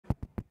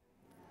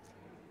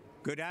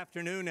Good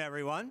afternoon,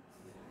 everyone.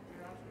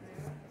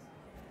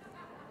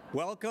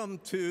 Welcome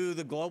to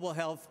the Global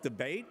Health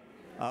Debate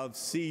of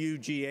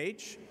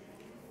CUGH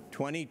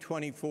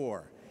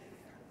 2024.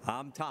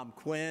 I'm Tom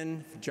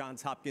Quinn,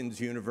 Johns Hopkins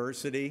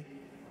University,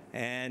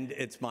 and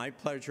it's my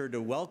pleasure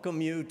to welcome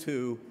you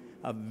to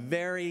a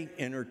very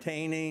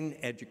entertaining,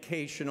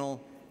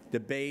 educational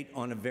debate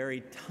on a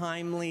very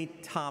timely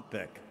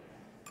topic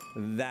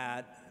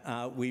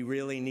that we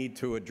really need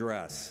to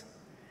address.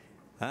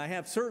 I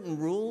have certain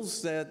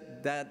rules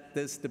that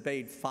this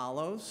debate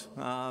follows.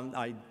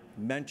 I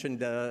mentioned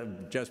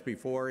just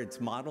before,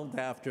 it's modeled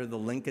after the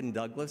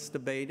Lincoln-Douglas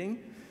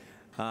debating.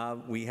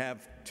 We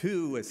have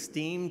two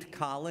esteemed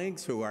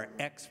colleagues who are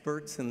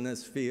experts in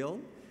this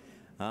field.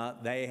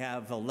 They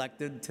have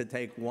elected to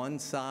take one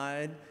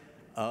side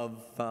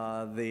of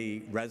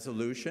the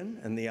resolution,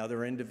 and the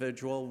other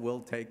individual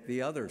will take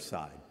the other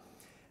side.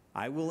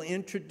 I will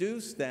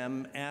introduce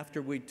them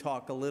after we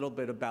talk a little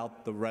bit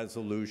about the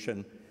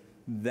resolution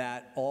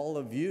that all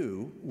of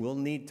you will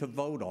need to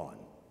vote on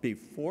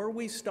before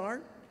we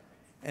start,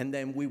 and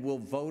then we will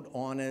vote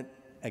on it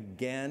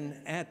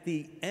again at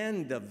the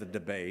end of the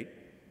debate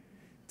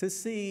to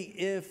see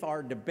if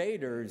our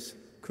debaters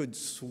could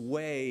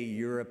sway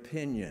your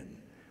opinion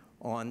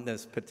on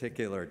this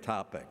particular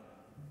topic.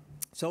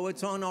 So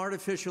it's on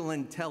artificial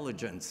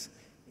intelligence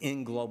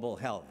in global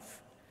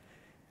health.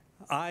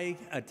 I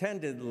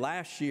attended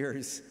last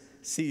year's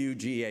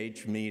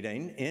CUGH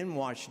meeting in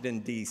Washington,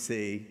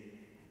 D.C.,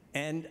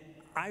 and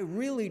I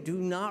really do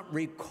not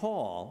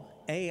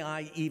recall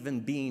AI even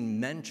being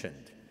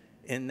mentioned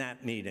in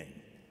that meeting.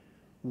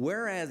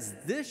 Whereas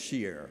this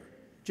year,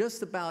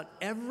 just about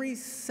every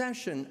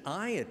session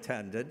I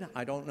attended,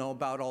 I don't know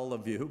about all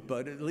of you,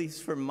 but at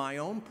least from my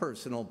own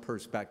personal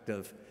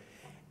perspective,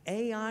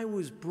 AI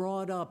was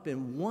brought up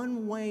in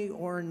one way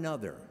or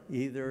another,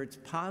 either its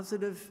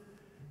positive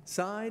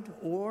side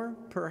or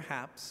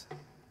perhaps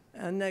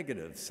a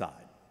negative side.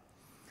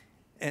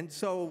 And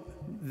so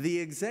the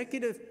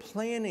Executive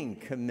Planning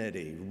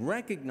Committee,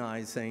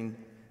 recognizing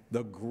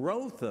the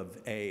growth of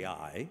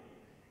AI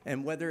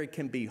and whether it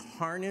can be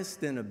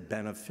harnessed in a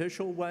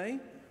beneficial way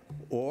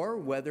or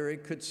whether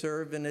it could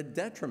serve in a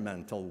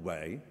detrimental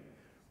way,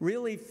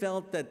 really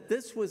felt that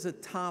this was a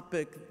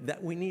topic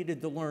that we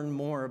needed to learn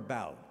more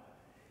about.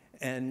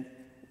 And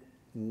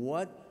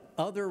what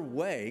other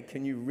way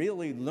can you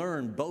really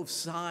learn both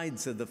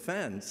sides of the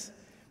fence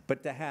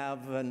but to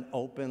have an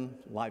open,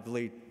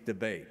 lively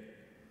debate?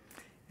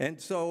 And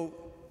so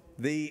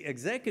the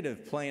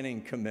Executive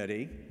Planning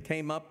Committee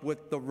came up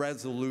with the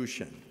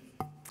resolution.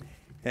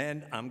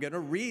 And I'm going to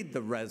read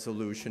the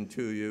resolution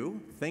to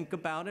you. Think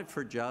about it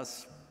for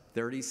just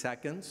 30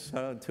 seconds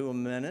to a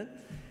minute.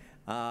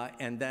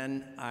 And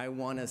then I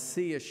want to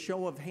see a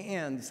show of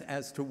hands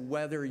as to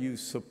whether you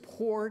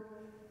support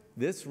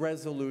this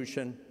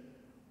resolution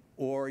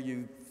or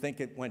you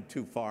think it went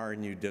too far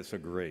and you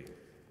disagree.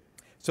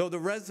 So the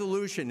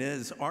resolution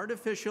is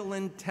artificial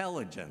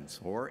intelligence,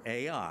 or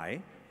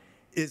AI,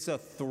 is a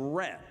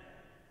threat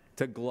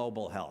to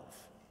global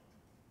health.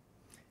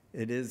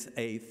 It is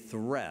a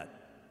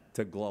threat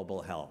to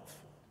global health.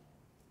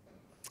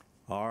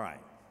 All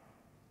right,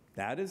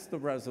 that is the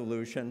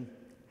resolution.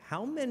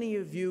 How many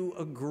of you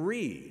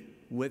agree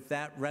with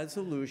that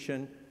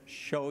resolution?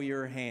 Show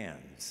your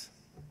hands.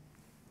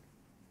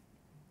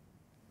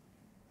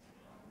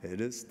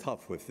 It is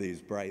tough with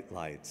these bright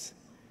lights.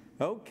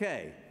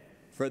 Okay.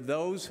 For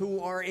those who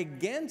are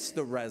against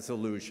the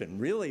resolution,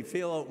 really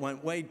feel it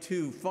went way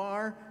too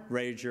far,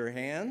 raise your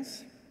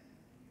hands.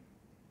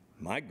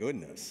 My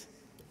goodness.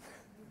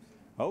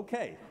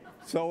 Okay,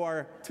 so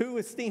our two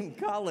esteemed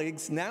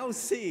colleagues now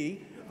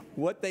see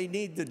what they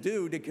need to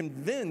do to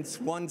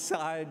convince one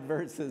side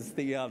versus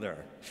the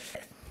other.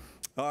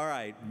 All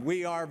right,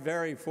 we are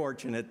very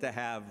fortunate to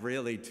have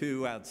really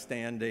two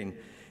outstanding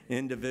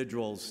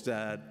individuals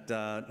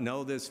that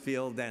know this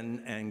field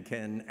and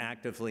can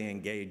actively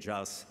engage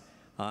us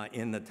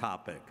in the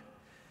topic.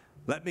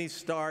 Let me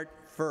start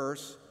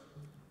first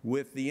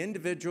with the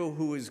individual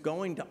who is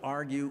going to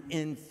argue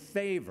in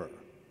favor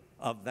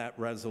of that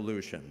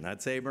resolution.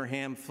 That's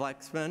Abraham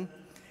Flexman,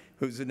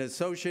 who's an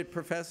associate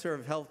professor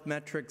of health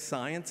metrics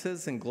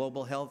sciences and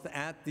global health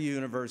at the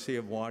University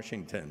of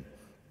Washington.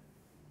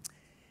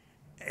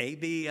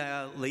 AB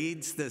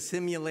leads the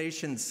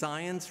simulation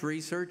science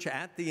research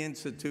at the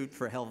Institute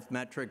for Health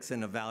Metrics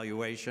and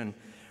Evaluation,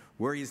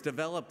 where he's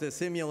developed a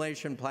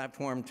simulation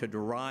platform to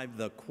derive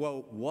the,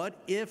 quote,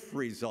 what-if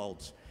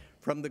results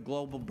from the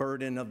global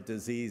burden of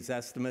disease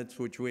estimates,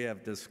 which we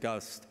have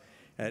discussed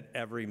at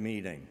every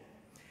meeting.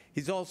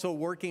 He's also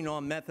working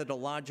on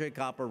methodologic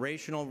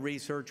operational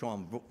research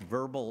on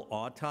verbal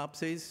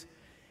autopsies,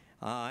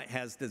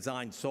 has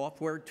designed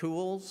software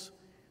tools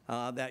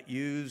that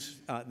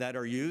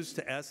are used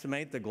to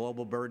estimate the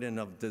global burden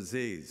of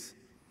disease.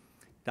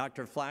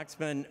 Dr.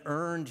 Flaxman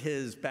earned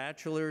his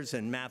bachelor's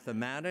in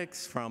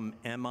mathematics from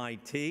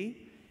MIT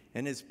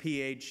and his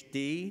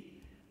PhD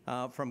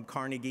from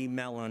Carnegie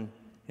Mellon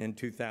in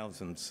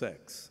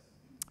 2006.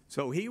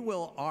 So he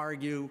will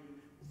argue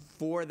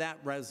for that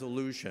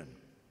resolution.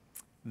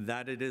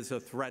 that it is a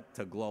threat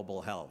to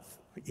global health,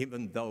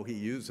 even though he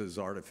uses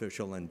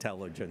artificial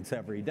intelligence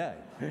every day.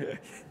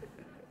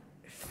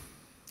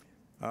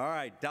 All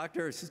right,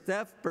 Dr.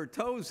 Steph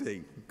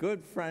Bertozzi,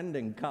 good friend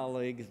and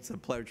colleague. It's a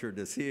pleasure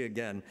to see you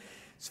again.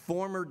 He's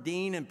former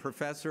dean and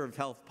professor of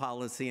health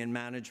policy and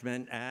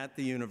management at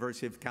the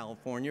University of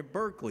California,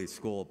 Berkeley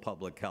School of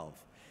Public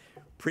Health.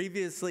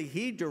 Previously,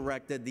 he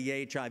directed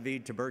the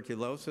HIV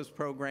tuberculosis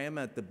program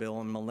at the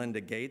Bill and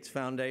Melinda Gates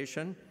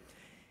Foundation.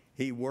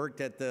 He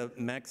worked at the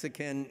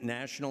Mexican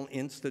National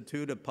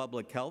Institute of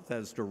Public Health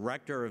as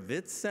director of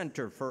its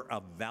Center for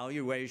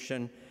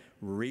Evaluation,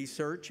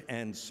 Research,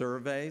 and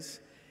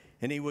Surveys.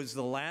 And he was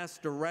the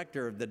last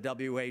director of the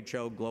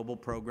WHO Global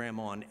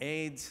Program on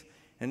AIDS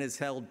and has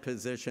held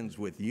positions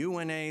with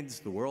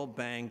UNAIDS, the World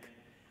Bank,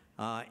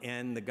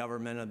 and the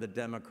government of the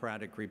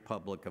Democratic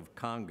Republic of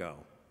Congo.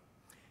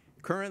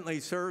 Currently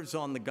serves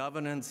on the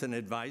governance and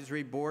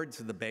advisory boards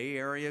of the Bay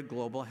Area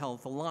Global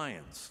Health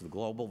Alliance, the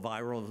Global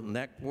Viral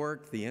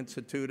Network, the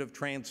Institute of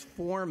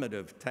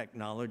Transformative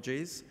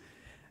Technologies,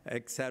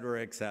 et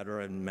cetera,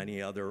 and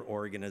many other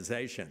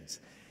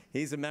organizations.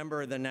 He's a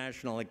member of the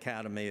National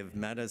Academy of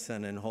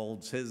Medicine and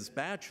holds his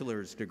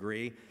bachelor's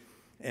degree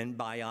in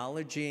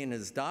biology and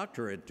his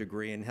doctorate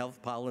degree in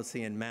health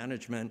policy and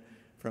management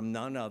from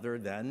none other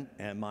than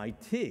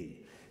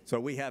MIT. So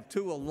we have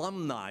two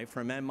alumni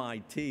from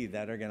MIT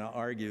that are going to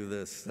argue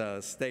this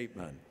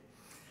statement.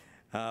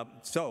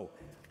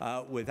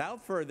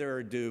 Without further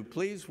ado,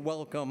 please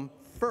welcome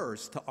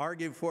first to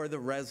argue for the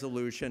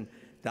resolution,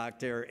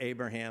 Dr.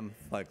 Abraham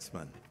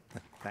Flexman.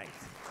 Thanks.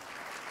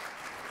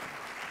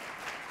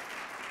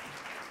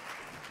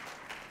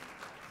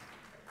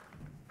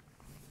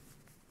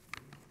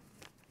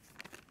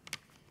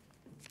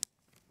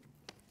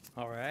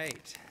 All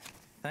right.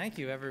 Thank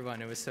you,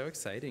 everyone. It was so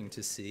exciting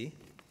to see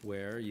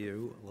where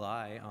you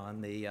lie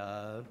on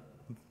the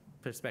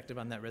perspective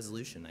on that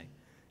resolution. I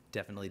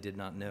definitely did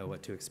not know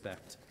what to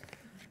expect.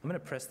 I'm going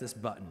to press this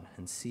button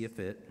and see if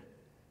it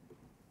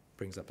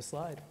brings up a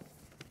slide.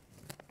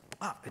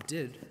 Ah, it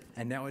did,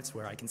 and now it's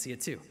where I can see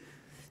it too.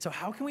 So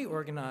how can we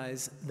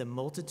organize the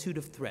multitude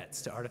of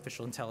threats to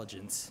artificial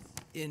intelligence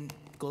in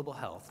global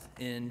health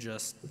in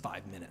just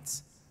 5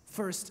 minutes?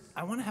 First,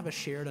 I want to have a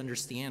shared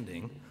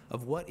understanding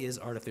of what is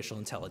artificial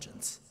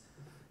intelligence.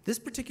 This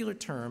particular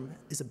term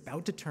is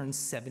about to turn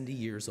 70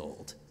 years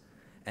old,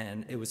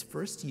 and it was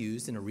first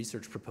used in a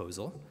research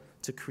proposal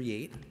to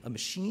create a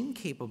machine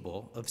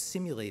capable of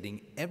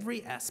simulating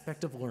every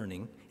aspect of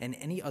learning and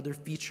any other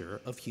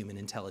feature of human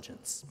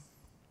intelligence.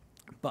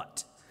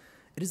 But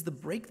it is the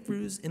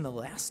breakthroughs in the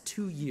last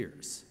 2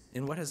 years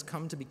in what has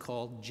come to be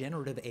called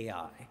generative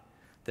AI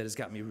that has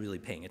got me really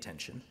paying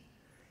attention.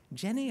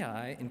 Gen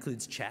AI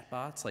includes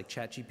chatbots like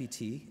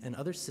ChatGPT and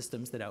other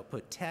systems that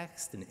output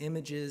text and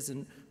images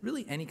and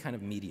really any kind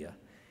of media.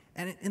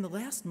 And in the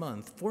last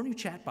month, 4 new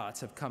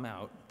chatbots have come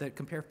out that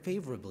compare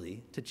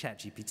favorably to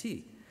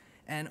ChatGPT.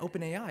 And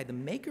OpenAI, the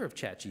maker of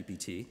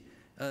ChatGPT,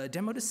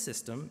 demoed a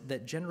system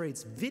that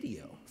generates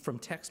video from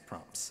text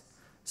prompts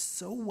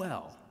so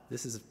well.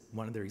 This is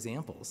one of their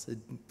examples. It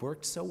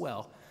worked so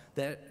well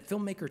that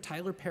filmmaker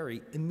Tyler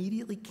Perry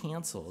immediately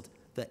canceled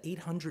the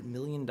 $800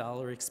 million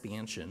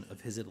expansion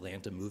of his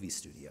Atlanta movie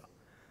studio.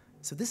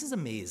 So this is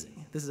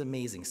amazing. This is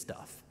amazing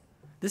stuff.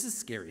 This is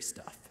scary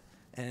stuff.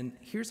 And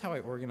here's how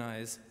I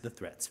organize the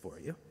threats for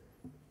you.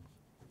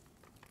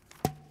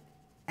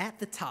 At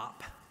the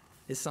top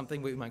is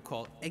something we might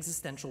call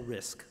existential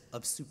risk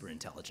of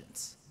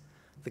superintelligence.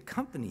 The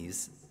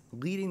companies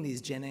leading these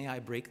Gen AI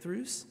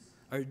breakthroughs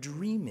are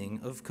dreaming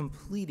of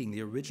completing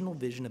the original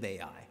vision of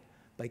AI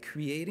by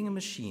creating a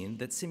machine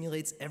that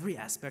simulates every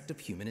aspect of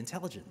human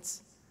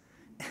intelligence.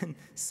 And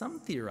some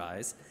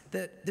theorize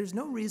that there's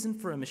no reason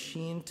for a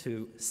machine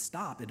to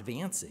stop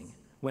advancing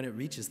when it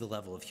reaches the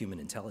level of human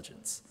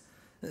intelligence.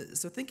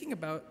 So thinking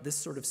about this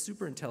sort of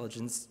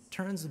superintelligence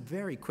turns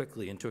very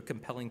quickly into a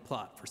compelling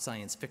plot for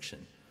science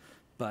fiction.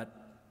 But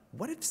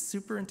what if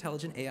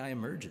superintelligent AI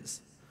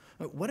emerges?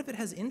 What if it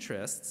has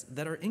interests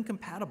that are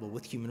incompatible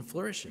with human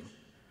flourishing?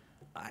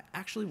 I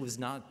actually was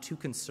not too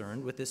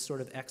concerned with this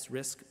sort of X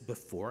risk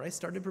before I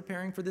started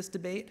preparing for this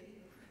debate.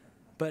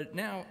 But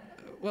now,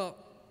 well,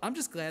 I'm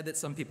just glad that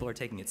some people are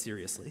taking it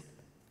seriously.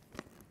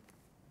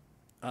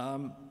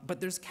 But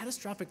there's a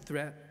catastrophic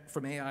threat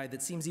from AI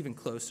that seems even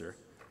closer,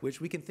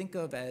 which we can think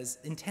of as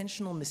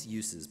intentional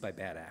misuses by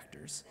bad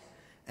actors.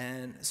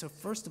 And so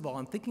first of all,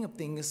 I'm thinking of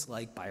things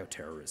like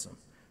bioterrorism,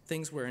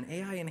 things where an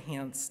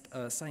AI-enhanced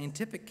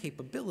scientific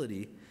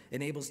capability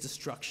enables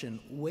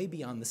destruction way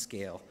beyond the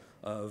scale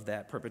of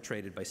that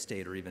perpetrated by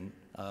state or even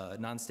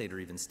non-state or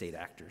even state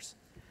actors.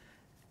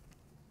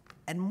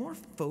 And more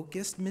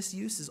focused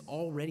misuse is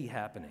already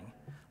happening,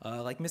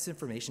 like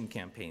misinformation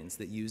campaigns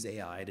that use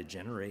AI to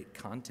generate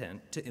content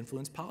to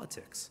influence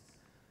politics.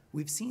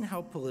 We've seen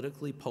how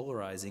politically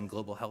polarizing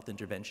global health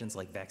interventions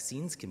like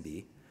vaccines can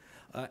be,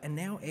 and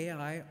now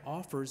AI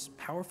offers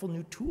powerful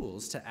new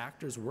tools to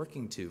actors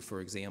working to,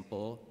 for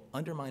example,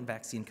 undermine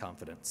vaccine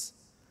confidence.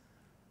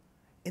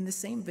 In the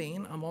same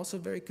vein, I'm also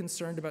very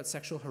concerned about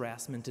sexual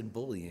harassment and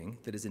bullying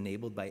that is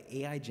enabled by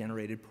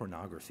AI-generated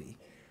pornography.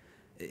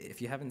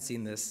 If you haven't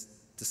seen this,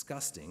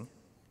 disgusting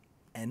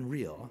and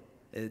real.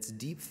 It's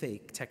deep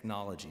fake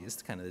technology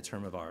is kind of the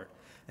term of art,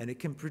 and it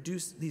can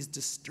produce these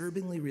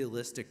disturbingly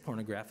realistic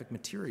pornographic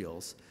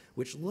materials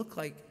which look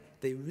like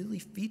they really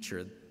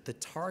feature the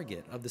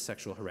target of the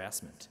sexual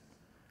harassment.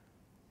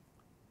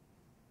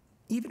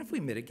 Even if we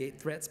mitigate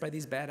threats by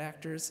these bad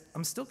actors,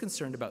 I'm still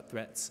concerned about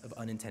threats of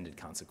unintended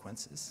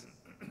consequences,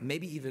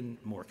 maybe even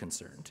more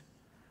concerned.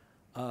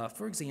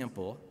 For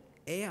example,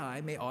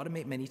 AI may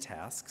automate many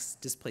tasks,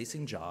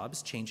 displacing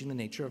jobs, changing the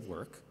nature of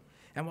work.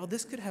 And while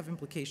this could have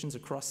implications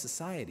across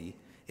society,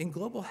 in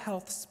global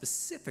health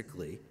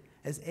specifically,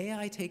 as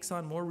AI takes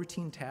on more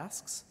routine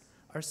tasks,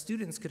 our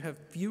students could have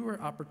fewer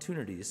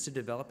opportunities to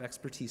develop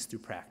expertise through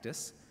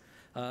practice,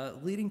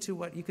 leading to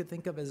what you could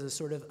think of as a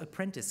sort of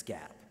apprentice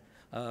gap,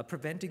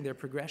 preventing their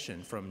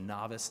progression from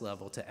novice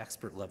level to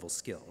expert level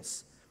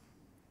skills.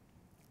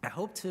 I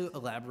hope to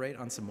elaborate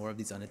on some more of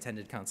these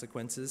unintended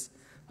consequences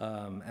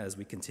as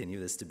we continue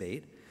this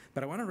debate,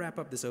 but I want to wrap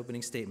up this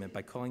opening statement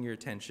by calling your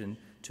attention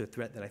to a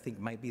threat that I think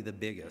might be the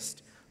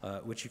biggest,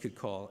 which you could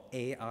call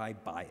AI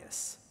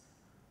bias.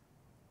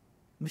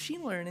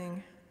 Machine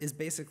learning is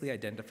basically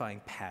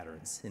identifying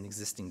patterns in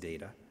existing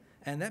data,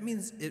 and that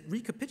means it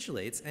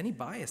recapitulates any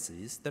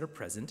biases that are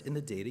present in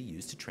the data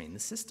used to train the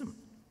system.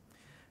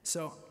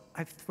 So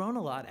I've thrown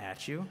a lot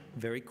at you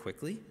very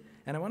quickly,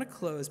 and I want to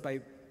close by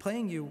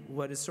playing you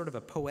what is sort of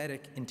a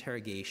poetic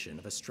interrogation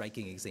of a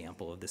striking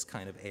example of this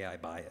kind of AI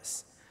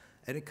bias.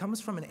 And it comes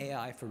from an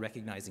AI for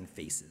recognizing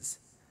faces.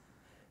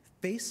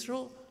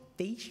 Facial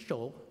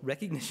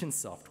recognition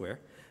software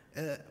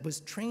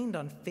was trained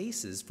on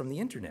faces from the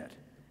internet,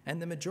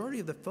 and the majority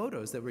of the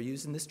photos that were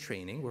used in this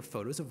training were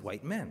photos of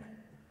white men.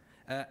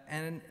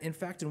 And in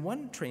fact, in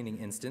one training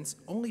instance,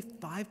 only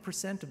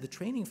 5% of the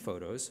training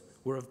photos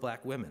were of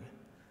black women.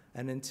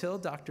 And until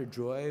Dr.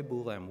 Joy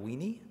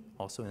Buolamwini,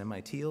 also an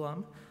MIT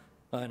alum,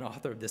 an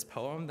author of this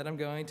poem that I'm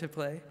going to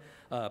play,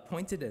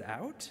 pointed it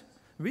out,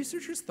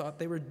 researchers thought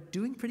they were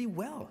doing pretty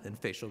well in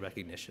facial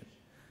recognition.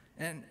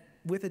 And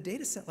with a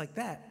data set like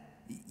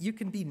that, you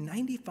can be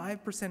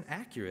 95%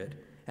 accurate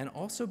and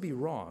also be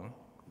wrong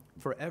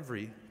for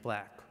every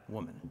black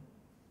woman.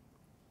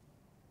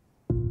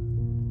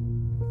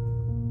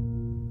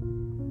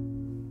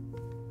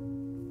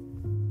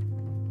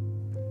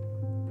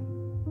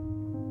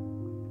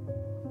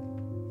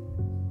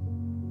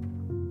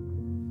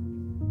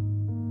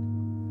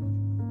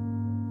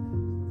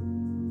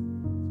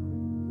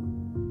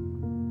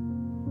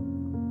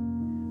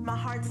 My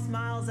heart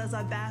smiles as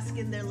I bask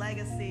in their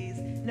legacies,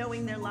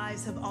 knowing their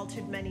lives have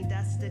altered many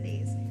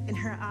destinies. In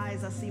her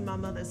eyes, I see my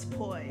mother's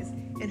poise.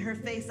 In her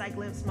face, I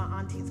glimpse my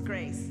auntie's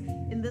grace.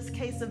 In this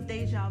case of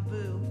deja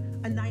vu,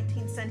 a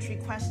 19th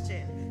century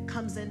question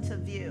comes into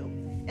view.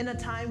 In a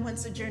time when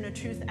Sojourner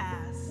Truth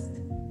asked,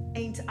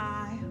 "Ain't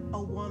I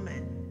a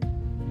woman?"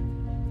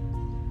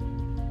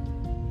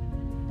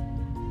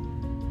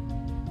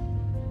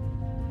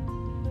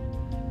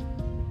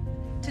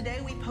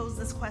 Today we pose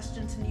this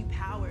question to new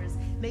powers,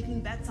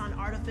 making bets on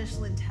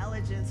artificial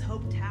intelligence,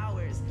 hope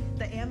towers.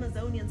 The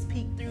Amazonians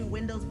peek through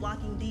windows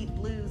blocking deep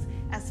blues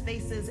as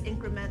faces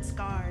increment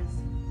scars.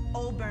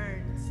 Old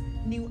burns,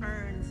 new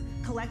urns,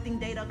 collecting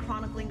data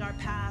chronicling our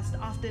past,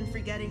 often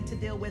forgetting to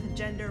deal with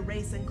gender,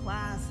 race, and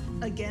class.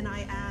 Again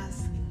I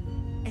ask,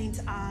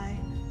 ain't I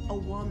a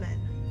woman?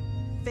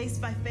 Face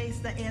by face,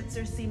 the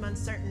answers seem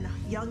uncertain.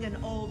 Young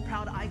and old,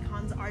 proud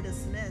icons are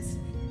dismissed.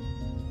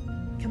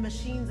 Can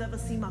machines ever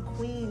see my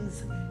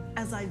queens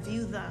as I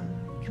view them?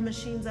 Can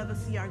machines ever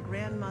see our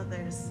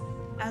grandmothers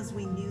as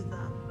we knew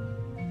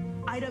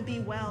them? Ida B.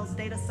 Wells,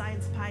 data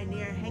science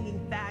pioneer, hanging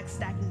facts,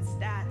 stacking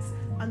stats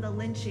on the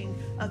lynching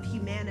of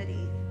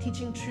humanity,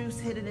 teaching truths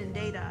hidden in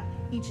data,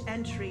 each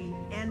entry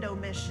and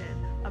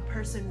omission, a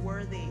person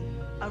worthy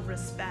of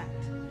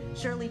respect.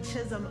 Shirley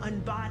Chisholm,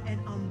 unbought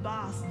and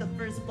unbossed, the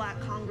first black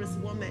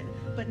congresswoman,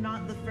 but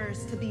not the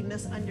first to be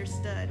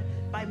misunderstood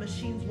by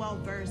machines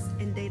well-versed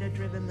in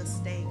data-driven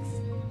mistakes.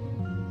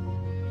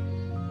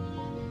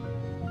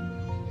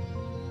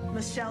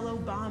 Michelle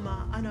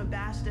Obama,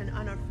 unabashed and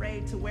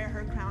unafraid to wear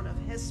her crown of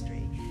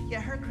history,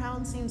 yet her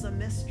crown seems a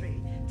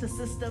mystery to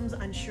systems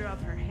unsure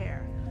of her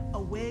hair. A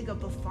wig, a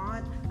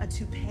bouffant, a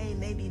toupee,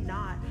 maybe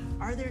not.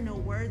 Are there no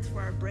words for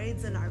our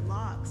braids and our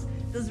locks?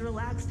 Does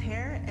relaxed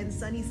hair and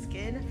sunny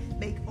skin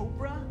make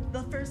Oprah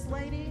the first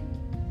lady?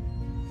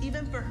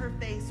 Even for her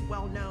face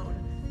well known,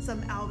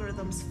 some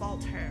algorithms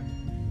fault her,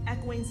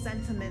 echoing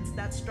sentiments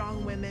that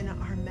strong women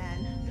are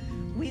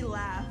men. We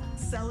laugh,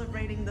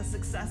 celebrating the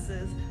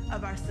successes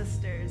of our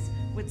sisters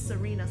with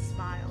serena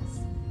smiles.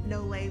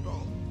 No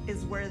label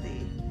is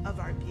worthy of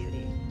our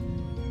beauty.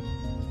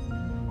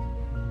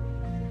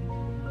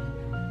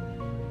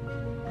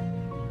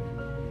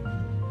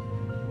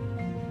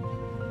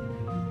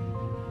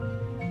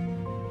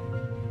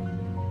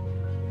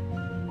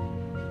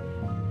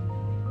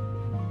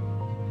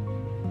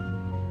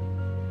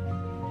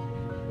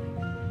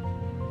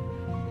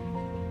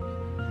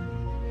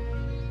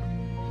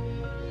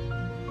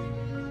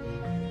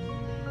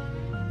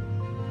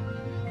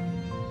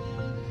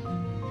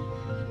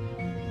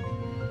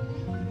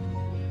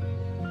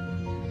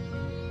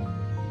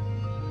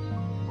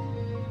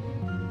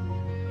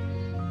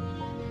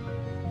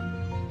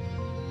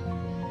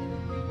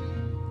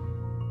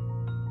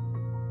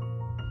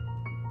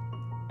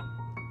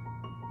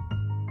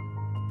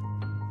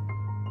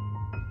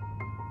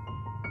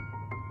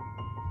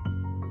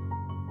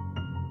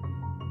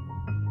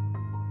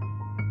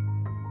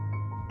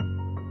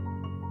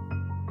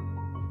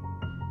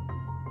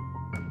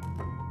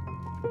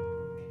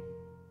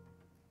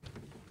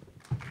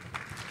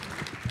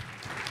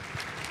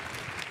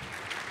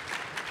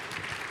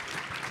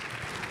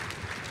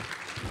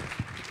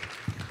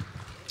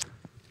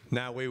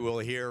 Now we will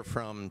hear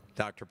from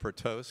Dr.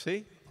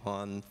 Pertosi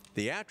on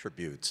the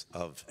attributes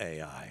of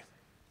AI.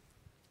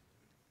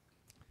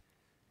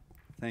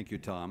 Thank you,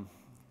 Tom.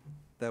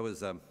 That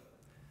was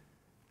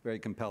very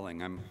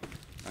compelling. I'm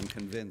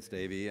convinced,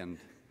 Avi, and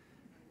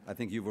I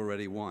think you've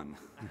already won.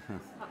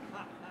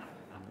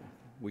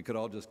 We could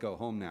all just go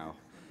home now.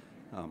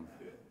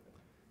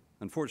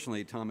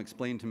 Unfortunately, Tom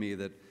explained to me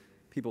that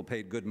people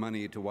paid good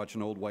money to watch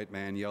an old white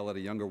man yell at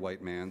a younger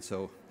white man,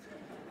 so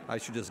I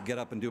should just get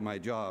up and do my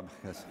job.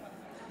 I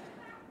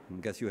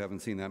guess you haven't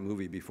seen that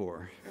movie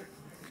before.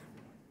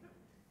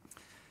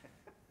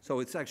 So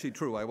it's actually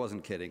true. I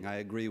wasn't kidding. I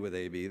agree with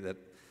A.B. that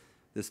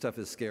this stuff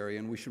is scary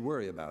and we should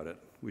worry about it.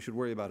 We should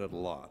worry about it a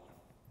lot.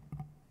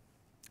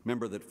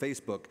 Remember that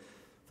Facebook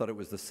thought it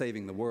was the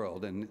saving the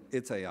world, and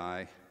its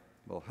AI,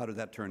 well, how did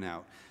that turn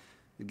out?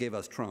 It gave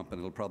us Trump, and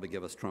it'll probably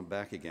give us Trump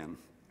back again.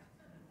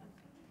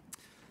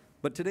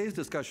 But today's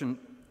discussion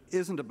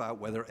isn't about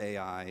whether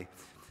AI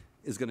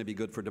is going to be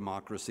good for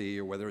democracy,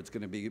 or whether it's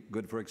going to be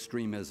good for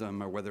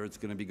extremism, or whether it's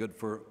going to be good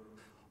for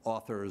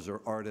authors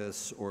or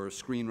artists or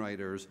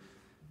screenwriters.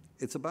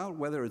 It's about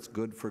whether it's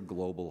good for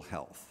global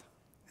health.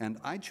 And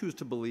I choose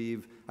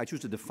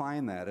to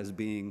define that as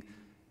being,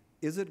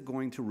 is it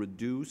going to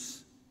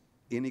reduce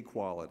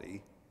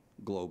inequality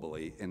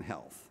globally in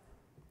health?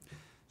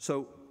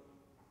 So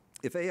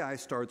if AI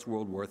starts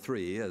World War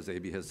III, as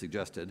A.B. has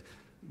suggested,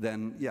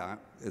 then yeah,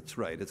 it's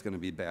right, it's going to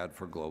be bad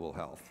for global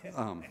health.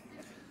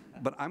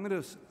 But I'm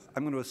going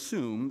to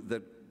assume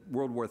that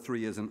World War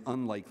III is an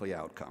unlikely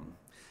outcome.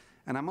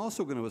 And I'm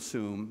also going to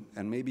assume,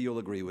 and maybe you'll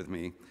agree with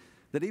me,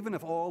 that even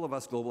if all of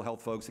us global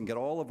health folks and get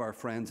all of our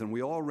friends and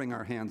we all wring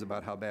our hands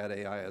about how bad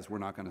AI is, we're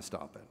not going to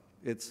stop it.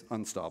 It's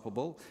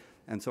unstoppable,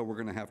 and so we're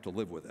going to have to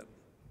live with it.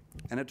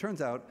 And it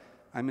turns out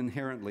I'm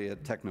inherently a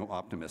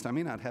techno-optimist. I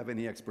may not have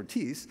any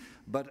expertise,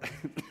 but,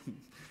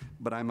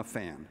 but I'm a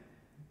fan.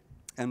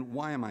 And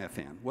why am I a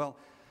fan? Well,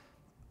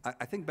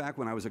 I think back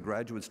when I was a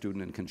graduate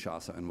student in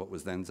Kinshasa in what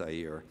was then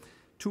Zaire,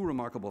 two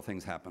remarkable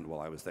things happened while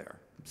I was there.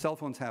 Cell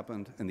phones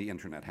happened and the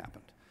internet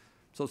happened.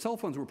 So cell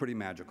phones were pretty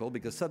magical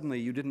because suddenly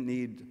you didn't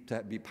need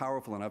to be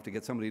powerful enough to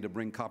get somebody to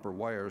bring copper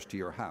wires to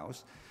your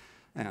house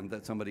and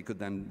that somebody could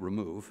then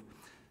remove.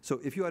 So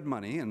if you had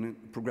money, and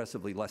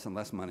progressively less and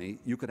less money,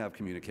 you could have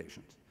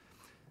communications.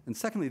 And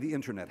secondly, the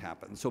internet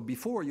happened. So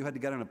before you had to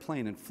get on a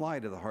plane and fly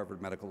to the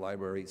Harvard Medical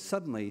Library,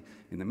 suddenly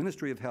in the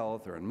Ministry of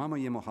Health or in Mama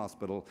Yemo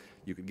Hospital,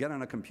 you could get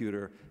on a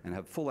computer and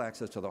have full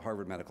access to the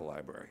Harvard Medical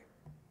Library.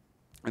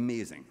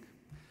 Amazing.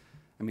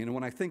 I mean,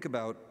 when I think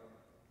about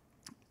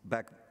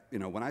back,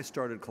 when I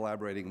started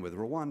collaborating with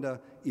Rwanda,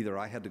 either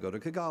I had to go to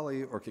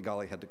Kigali or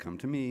Kigali had to come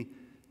to me.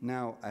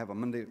 Now I have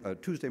a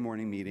Tuesday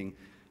morning meeting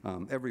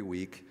every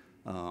week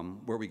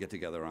where we get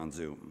together on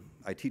Zoom.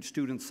 I teach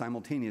students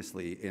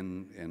simultaneously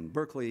in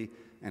Berkeley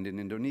and in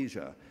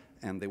Indonesia,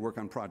 and they work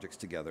on projects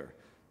together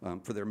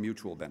for their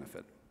mutual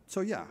benefit.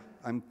 So yeah,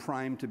 I'm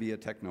primed to be a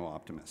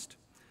techno-optimist.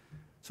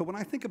 So when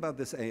I think about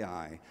this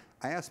AI,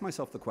 I ask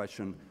myself the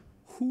question,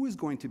 who is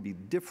going to be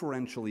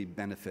differentially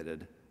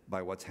benefited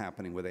by what's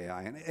happening with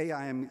AI? And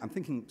AI, I'm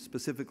thinking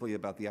specifically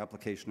about the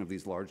application of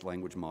these large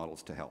language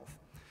models to health.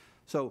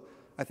 So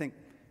I think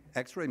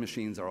X-ray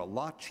machines are a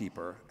lot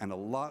cheaper and a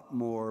lot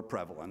more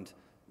prevalent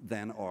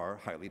than are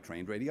highly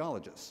trained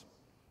radiologists.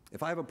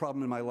 If I have a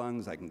problem in my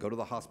lungs, I can go to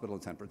the hospital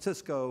in San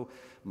Francisco.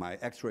 My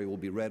X-ray will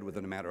be read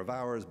within a matter of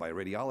hours by a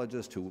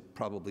radiologist who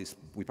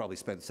we probably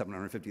spent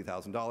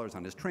 $750,000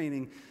 on his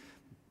training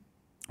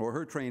or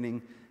her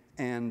training,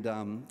 and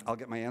I'll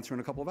get my answer in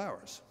a couple of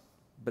hours.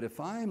 But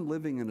if I'm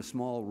living in a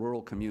small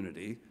rural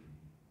community,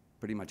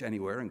 pretty much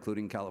anywhere,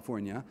 including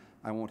California,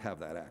 I won't have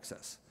that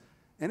access.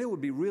 And it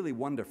would be really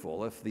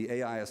wonderful if the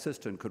AI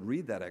assistant could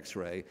read that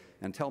X-ray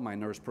and tell my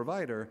nurse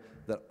provider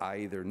that I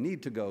either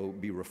need to go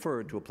be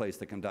referred to a place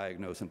that can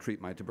diagnose and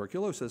treat my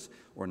tuberculosis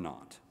or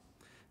not.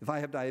 If I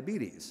have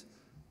diabetes,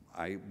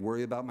 I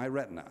worry about my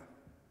retina.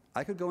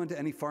 I could go into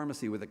any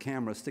pharmacy with a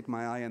camera, stick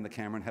my eye in the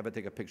camera, and have it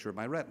take a picture of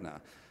my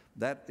retina.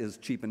 That is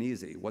cheap and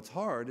easy. What's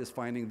hard is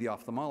finding the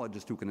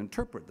ophthalmologist who can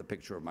interpret the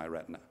picture of my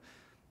retina.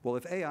 Well,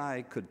 if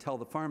AI could tell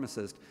the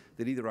pharmacist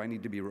that either I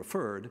need to be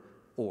referred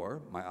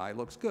or my eye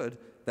looks good,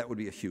 that would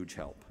be a huge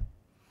help.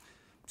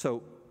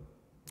 So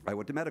I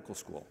went to medical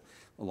school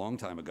a long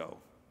time ago.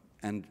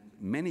 And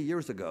many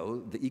years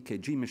ago, the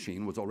EKG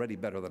machine was already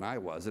better than I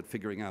was at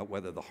figuring out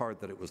whether the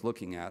heart that it was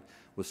looking at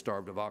was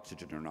starved of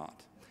oxygen or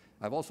not.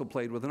 I've also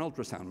played with an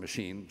ultrasound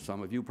machine.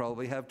 Some of you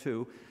probably have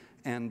too.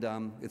 And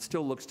it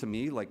still looks to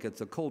me like it's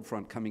a cold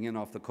front coming in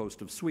off the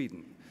coast of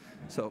Sweden.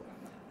 So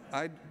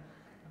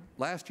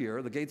last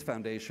year, the Gates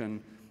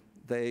Foundation,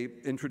 they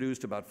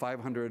introduced about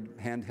 500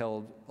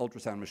 handheld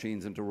ultrasound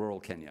machines into rural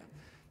Kenya.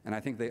 And I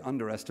think they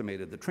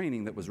underestimated the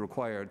training that was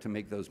required to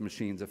make those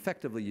machines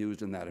effectively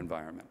used in that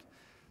environment.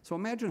 So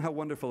imagine how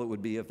wonderful it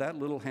would be if that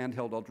little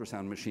handheld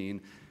ultrasound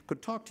machine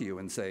could talk to you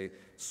and say,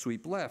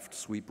 sweep left,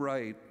 sweep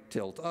right,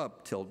 tilt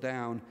up, tilt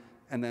down,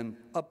 and then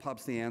up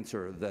pops the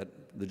answer that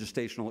the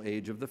gestational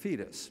age of the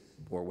fetus,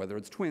 or whether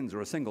it's twins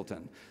or a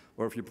singleton,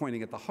 or if you're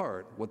pointing at the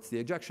heart, what's the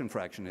ejection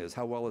fraction is,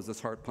 how well is this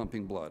heart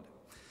pumping blood.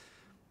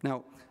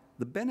 Now,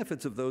 the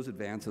benefits of those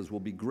advances will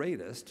be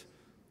greatest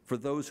for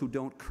those who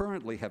don't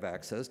currently have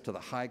access to the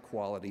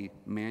high-quality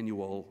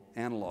manual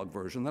analog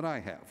version that I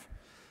have.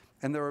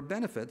 And there are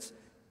benefits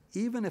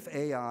even if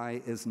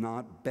AI is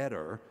not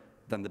better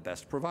than the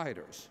best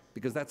providers,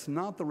 because that's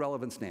not the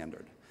relevant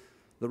standard.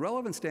 The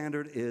relevant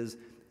standard is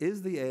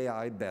the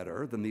AI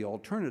better than the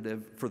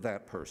alternative for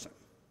that person?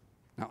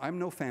 Now, I'm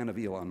no fan of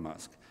Elon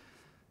Musk,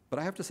 but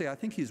I have to say I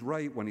think he's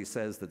right when he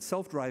says that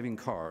self-driving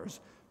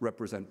cars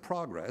represent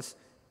progress,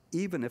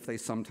 even if they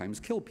sometimes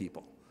kill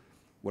people.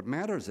 What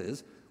matters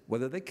is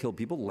whether they kill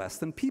people less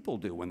than people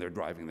do when they're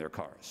driving their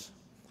cars,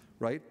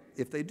 right?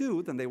 If they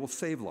do, then they will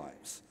save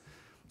lives.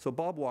 So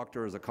Bob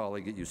Wachter is a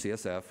colleague at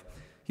UCSF.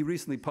 He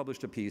recently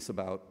published a piece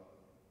about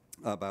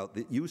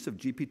the use of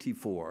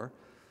GPT-4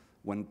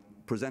 when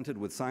presented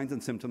with signs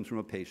and symptoms from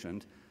a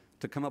patient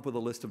to come up with a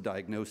list of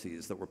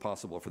diagnoses that were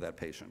possible for that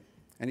patient.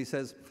 And he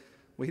says,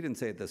 well, he didn't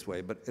say it this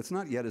way, but it's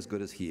not yet as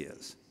good as he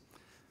is.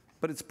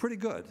 But it's pretty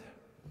good.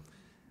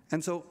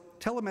 And so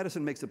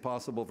telemedicine makes it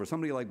possible for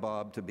somebody like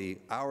Bob to be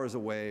hours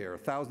away or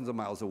thousands of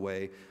miles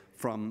away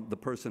from the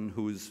person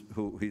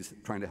who he's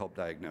trying to help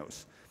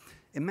diagnose.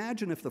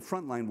 Imagine if the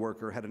frontline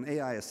worker had an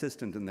AI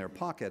assistant in their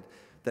pocket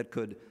that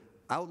could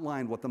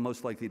outline what the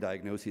most likely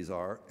diagnoses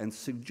are and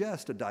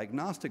suggest a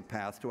diagnostic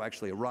path to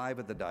actually arrive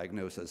at the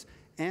diagnosis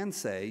and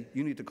say,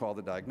 you need to call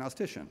the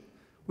diagnostician.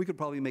 We could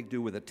probably make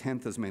do with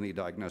 1/10 as many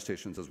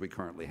diagnosticians as we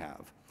currently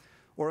have.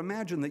 Or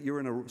imagine that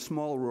you're in a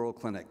small rural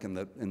clinic in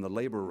the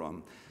labor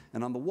room,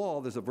 and on the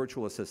wall there's a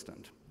virtual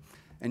assistant.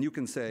 And you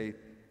can say,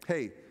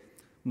 hey,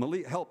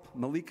 help,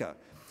 Malika,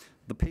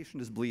 the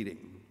patient is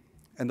bleeding.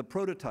 And the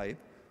prototype,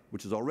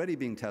 which is already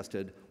being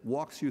tested,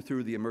 walks you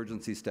through the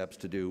emergency steps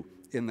to do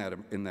in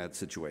that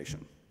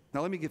situation.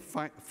 Now let me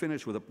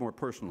finish with a more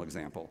personal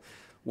example,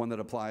 one that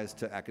applies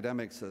to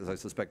academics, as I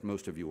suspect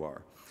most of you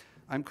are.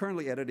 I'm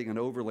currently editing an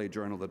overlay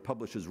journal that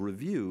publishes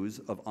reviews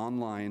of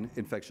online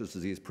infectious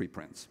disease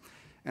preprints.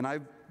 And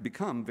I've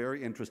become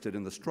very interested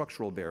in the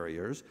structural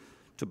barriers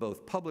to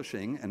both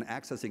publishing and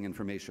accessing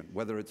information,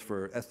 whether it's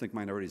for ethnic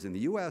minorities in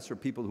the US or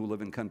people who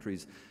live in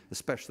countries,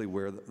 especially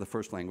where the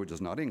first language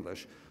is not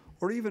English,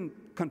 or even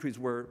countries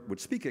which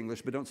speak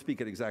English but don't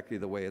speak it exactly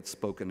the way it's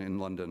spoken in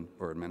London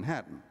or in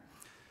Manhattan.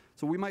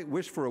 So we might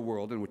wish for a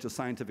world in which a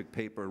scientific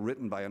paper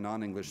written by a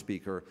non-English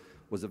speaker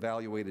was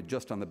evaluated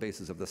just on the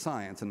basis of the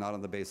science and not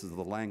on the basis of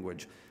the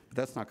language, but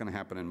that's not going to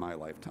happen in my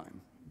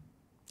lifetime.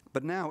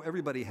 But now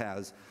everybody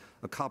has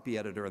a copy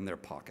editor in their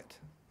pocket,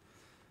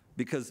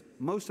 because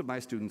most of my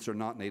students are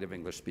not native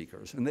English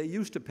speakers, and they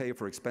used to pay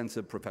for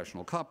expensive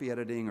professional copy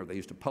editing, or they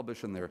used to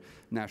publish in their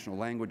national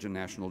language and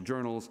national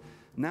journals.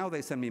 Now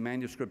they send me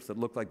manuscripts that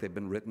look like they've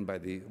been written by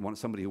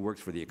somebody who works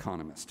for The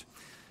Economist.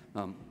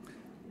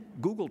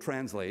 Google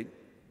Translate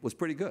was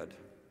pretty good,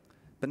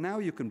 but now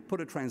you can put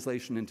a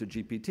translation into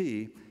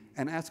GPT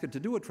and ask it to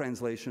do a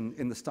translation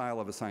in the style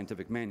of a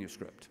scientific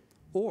manuscript,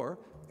 or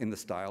in the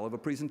style of a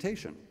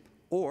presentation,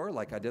 or,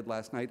 like I did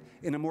last night,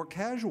 in a more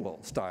casual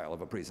style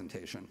of a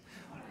presentation,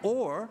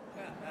 or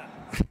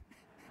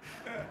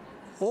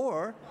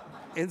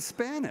in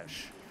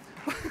Spanish,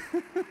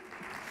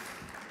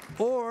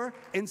 or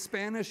in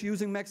Spanish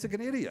using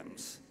Mexican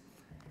idioms.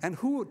 And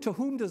to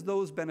whom does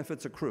those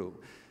benefits accrue?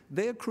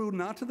 They accrue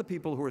not to the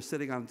people who are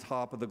sitting on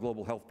top of the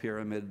global health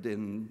pyramid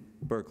in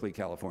Berkeley,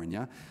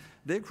 California.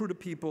 They accrue to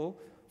people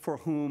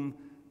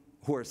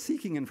who are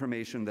seeking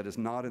information that is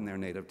not in their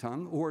native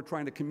tongue, or are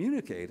trying to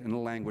communicate in a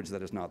language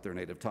that is not their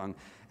native tongue,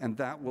 and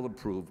that will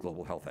improve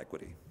global health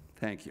equity.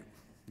 Thank you.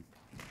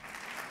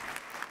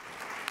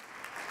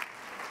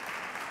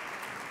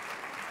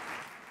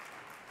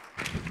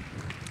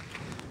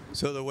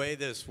 So the way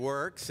this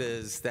works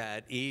is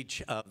that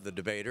each of the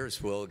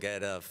debaters will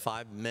get a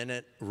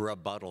 5-minute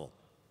rebuttal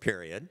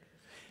period.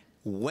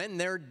 When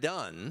they're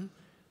done,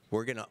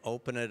 we're going to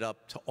open it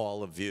up to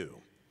all of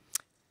you.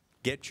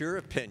 Get your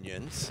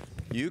opinions.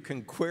 You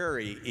can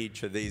query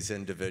each of these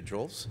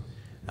individuals,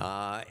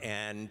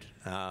 and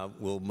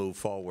we'll move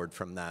forward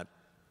from that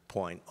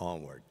point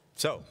onward.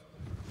 So,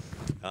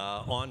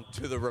 on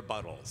to the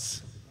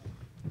rebuttals.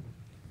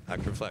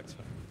 Dr.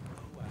 Flexman.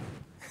 Oh,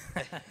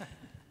 wow.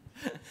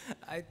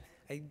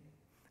 I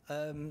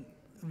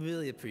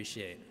really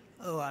appreciate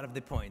a lot of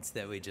the points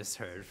that we just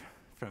heard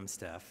from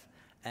Steph.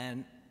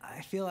 And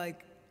I feel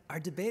like our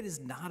debate is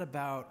not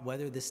about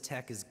whether this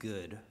tech is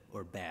good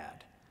or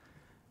bad.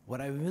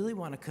 What I really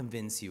want to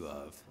convince you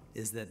of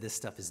is that this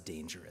stuff is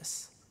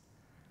dangerous.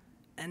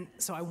 And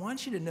so I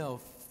want you to know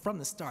from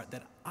the start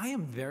that I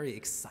am very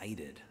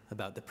excited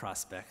about the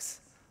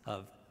prospects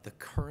of the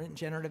current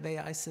generative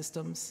AI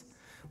systems,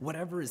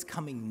 whatever is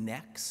coming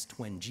next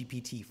when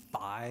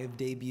GPT-5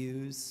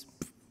 debuts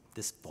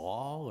this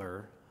fall,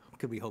 or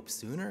could we hope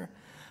sooner,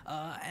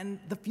 and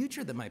the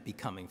future that might be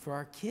coming for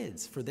our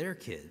kids, for their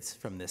kids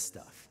from this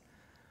stuff.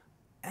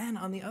 And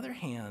on the other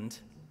hand,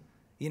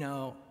 you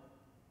know,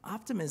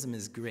 optimism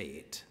is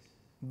great,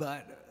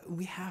 but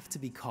we have to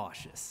be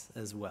cautious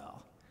as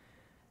well.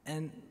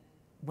 And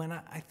when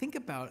I think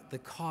about the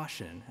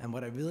caution, and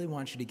what I really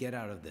want you to get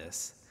out of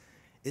this,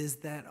 is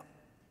that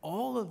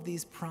all of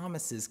these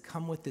promises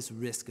come with this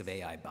risk of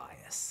AI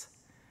bias.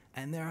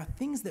 And there are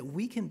things that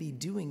we can be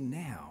doing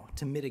now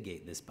to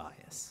mitigate this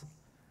bias.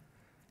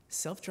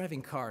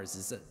 Self-driving cars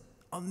is an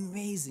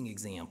amazing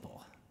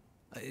example.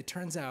 It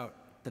turns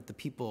out that the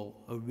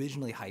people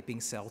originally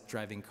hyping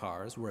self-driving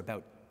cars were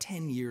about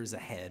 10 years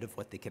ahead of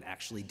what they could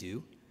actually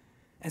do.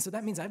 And so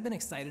that means I've been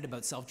excited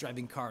about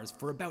self-driving cars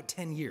for about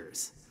 10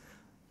 years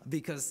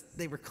because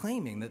they were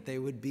claiming that they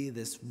would be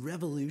this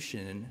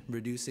revolution in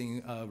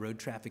reducing road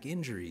traffic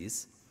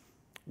injuries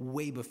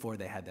way before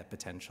they had that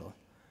potential.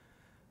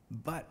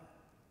 But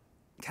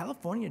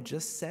California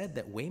just said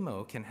that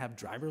Waymo can have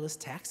driverless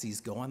taxis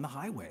go on the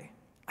highway.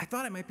 I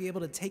thought I might be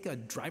able to take a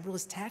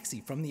driverless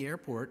taxi from the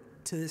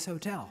airport to this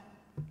hotel.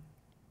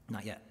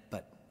 Not yet,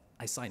 but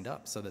I signed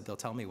up so that they'll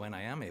tell me when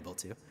I am able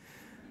to.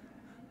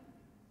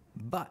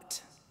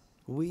 But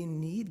we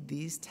need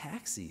these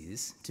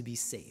taxis to be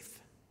safe.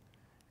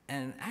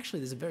 And actually,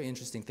 there's a very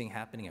interesting thing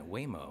happening at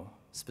Waymo,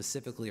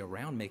 specifically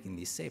around making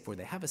these safe, where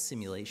they have a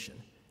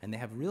simulation, and they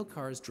have real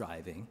cars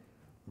driving,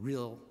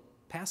 real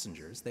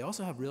passengers. They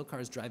also have real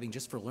cars driving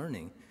just for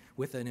learning,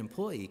 with an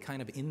employee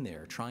kind of in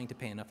there trying to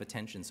pay enough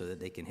attention so that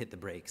they can hit the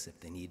brakes if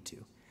they need to.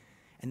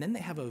 And then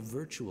they have a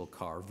virtual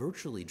car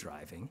virtually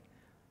driving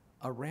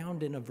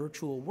around in a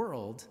virtual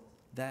world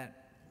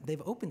that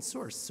they've open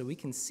sourced so we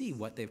can see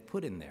what they've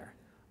put in there.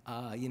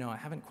 You know, I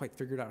haven't quite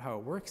figured out how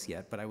it works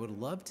yet, but I would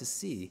love to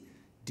see,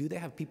 do they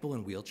have people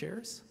in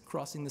wheelchairs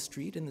crossing the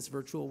street in this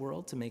virtual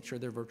world to make sure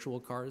their virtual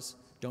cars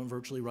don't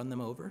virtually run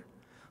them over?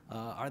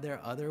 Are there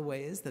other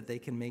ways that they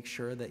can make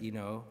sure that, you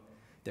know,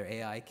 their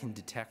AI can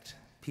detect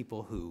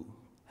people who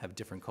have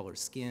different colored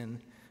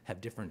skin,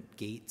 have different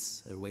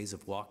gaits or ways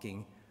of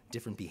walking,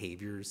 different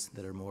behaviors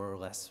that are more or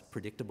less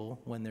predictable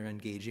when they're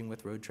engaging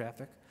with road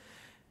traffic?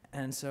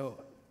 And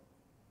so,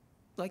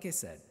 like I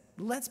said,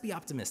 let's be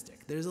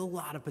optimistic. There's a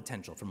lot of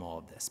potential from all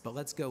of this, but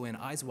let's go in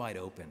eyes wide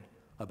open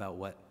about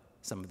what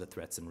some of the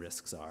threats and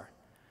risks are.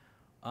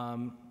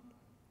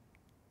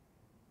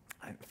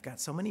 I've got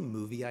so many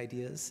movie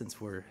ideas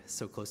since we're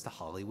so close to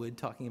Hollywood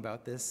talking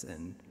about this,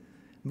 and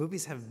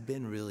movies have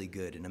been really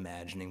good in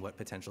imagining what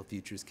potential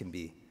futures can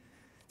be.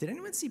 Did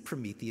anyone see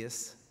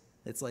Prometheus?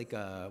 It's like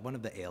one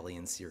of the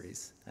Alien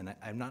series, and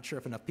I'm not sure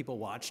if enough people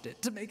watched it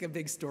to make a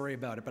big story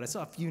about it, but I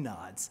saw a few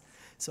nods.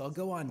 So I'll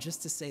go on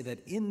just to say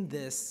that in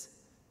this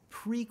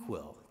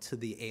prequel to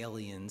the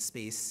Alien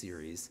space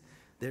series,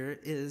 there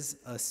is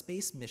a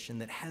space mission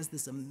that has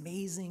this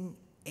amazing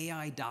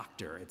AI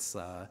doctor. It's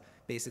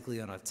basically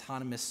an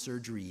autonomous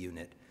surgery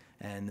unit,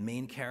 and the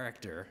main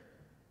character,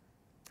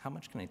 how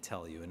much can I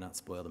tell you and not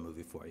spoil the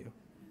movie for you?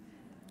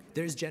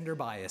 There's gender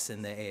bias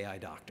in the AI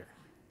doctor.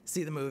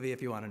 See the movie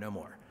if you want to know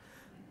more.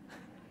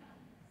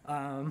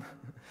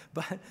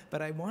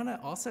 But I want to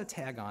also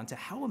tag on to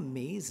how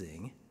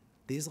amazing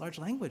these large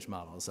language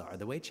models are.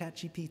 The way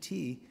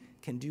ChatGPT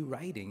can do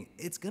writing,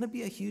 it's going to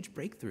be a huge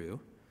breakthrough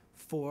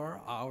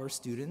for our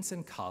students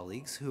and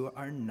colleagues who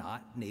are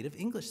not native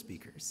English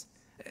speakers.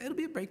 It'll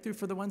be a breakthrough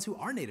for the ones who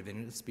are native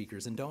English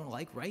speakers and don't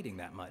like writing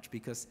that much,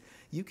 because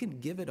you can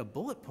give it a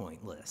bullet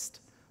point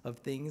list of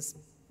things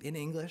in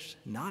English,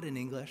 not in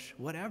English,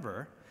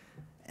 whatever,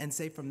 and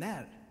say from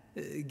that,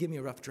 give me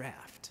a rough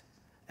draft.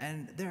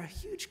 And there are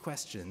huge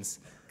questions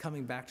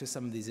coming back to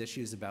some of these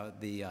issues about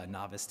the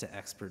novice to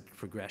expert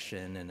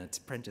progression and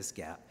apprentice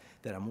gap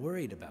that I'm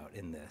worried about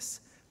in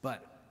this.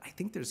 But I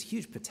think there's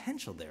huge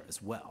potential there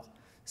as well.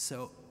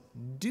 So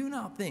do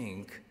not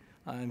think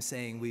I'm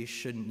saying we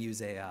shouldn't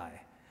use AI.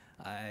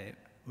 I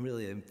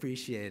really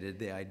appreciated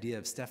the idea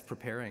of Steph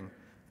preparing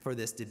for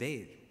this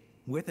debate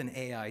with an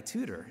AI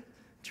tutor,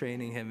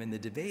 training him in the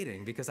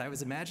debating, because I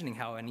was imagining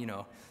how, and you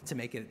know, to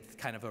make it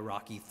kind of a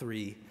Rocky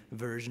III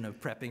version of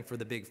prepping for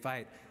the big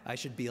fight, I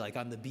should be like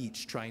on the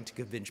beach trying to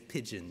convince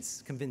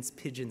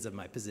pigeons of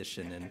my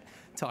position and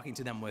talking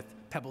to them with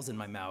pebbles in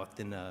my mouth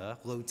in a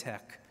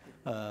low-tech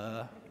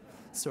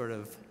sort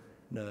of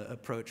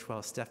approach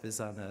while Steph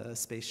is on a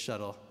space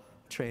shuttle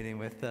training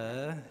with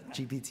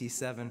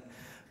GPT-7.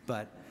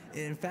 But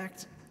in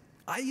fact,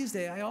 I used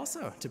AI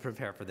also to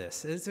prepare for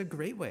this. It's a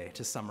great way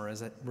to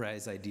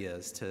summarize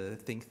ideas, to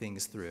think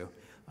things through.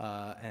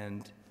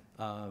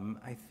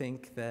 I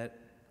think that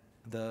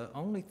the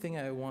only thing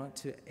I want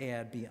to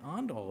add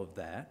beyond all of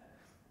that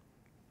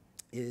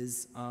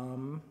is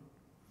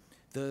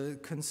the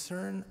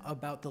concern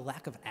about the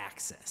lack of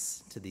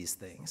access to these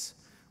things,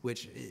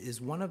 which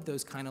is one of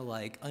those kind of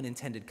like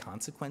unintended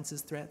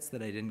consequences threats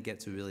that I didn't get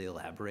to really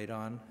elaborate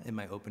on in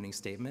my opening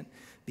statement,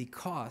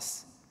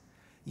 because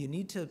you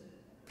need to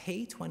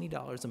pay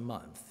 $20 a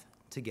month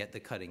to get the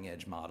cutting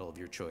edge model of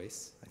your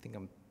choice. I think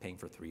I'm paying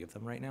for 3 of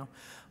them right now.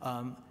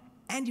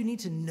 And you need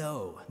to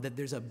know that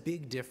there's a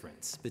big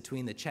difference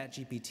between the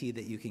ChatGPT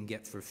that you can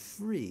get for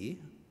free,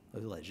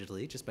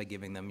 allegedly, just by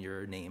giving them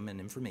your name and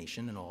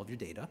information and all of your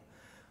data,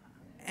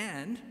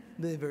 and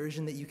the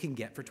version that you can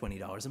get for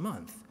 $20 a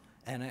month.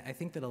 And I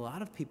think that a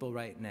lot of people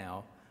right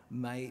now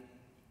might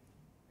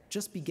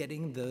just be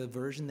getting the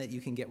version that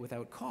you can get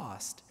without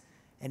cost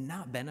and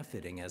not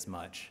benefiting as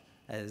much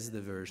as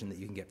the version that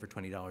you can get for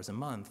 $20 a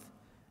month.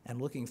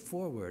 And looking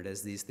forward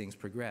as these things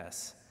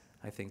progress,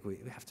 I think we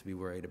have to be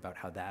worried about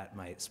how that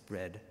might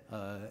spread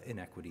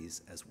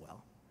inequities as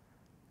well.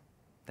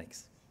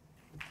 Thanks.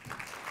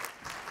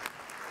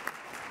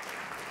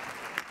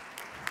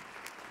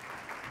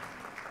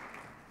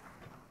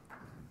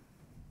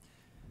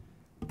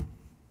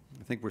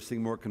 I think we're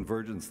seeing more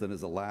convergence than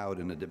is allowed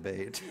in a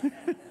debate.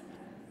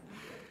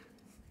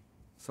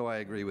 So I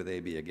agree with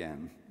AB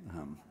again.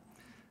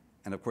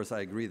 And of course, I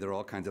agree there are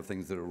all kinds of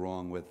things that are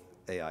wrong with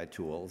AI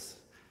tools.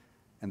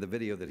 And the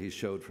video that he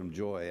showed from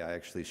Joy, I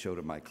actually showed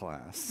in my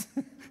class.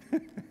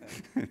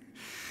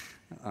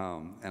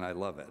 And I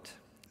love it.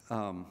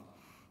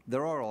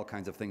 There are all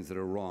kinds of things that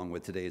are wrong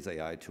with today's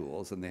AI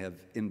tools, and they have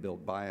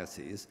inbuilt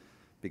biases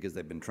because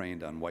they've been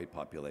trained on white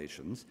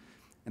populations,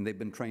 and they've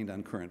been trained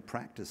on current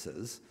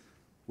practices,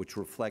 which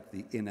reflect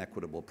the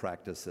inequitable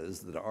practices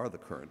that are the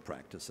current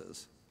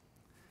practices.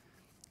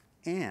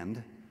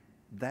 And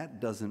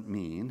that doesn't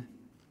mean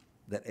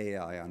that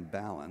AI on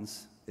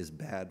balance is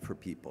bad for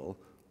people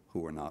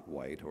who are not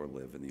white or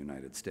live in the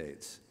United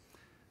States.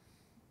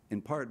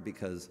 In part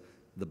because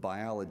the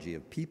biology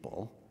of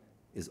people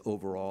is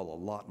overall a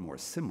lot more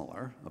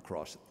similar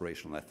across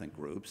racial and ethnic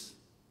groups,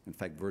 in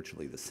fact,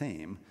 virtually the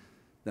same,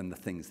 than the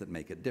things that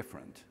make it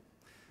different.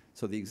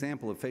 So the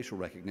example of facial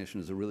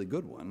recognition is a really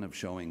good one of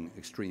showing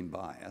extreme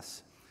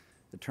bias.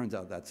 It turns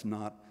out that's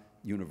not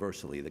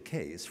universally the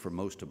case for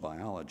most of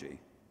biology.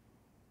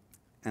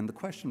 And the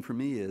question for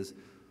me is,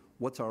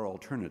 what's our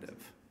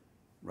alternative,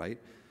 right?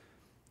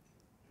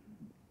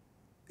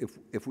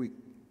 If we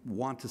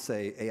want to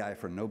say AI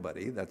for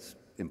nobody, that's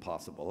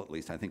impossible, at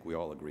least I think we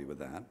all agree with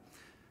that.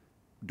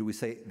 Do we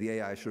say the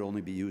AI should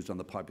only be used on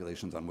the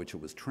populations on which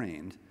it was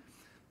trained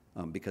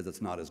because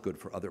it's not as good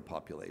for other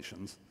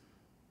populations?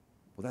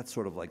 Well, that's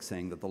sort of like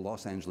saying that the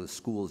Los Angeles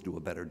schools do a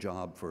better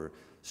job for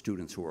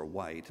students who are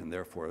white, and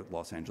therefore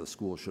Los Angeles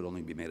schools should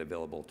only be made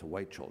available to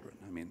white children.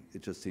 I mean,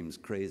 it just seems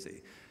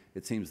crazy.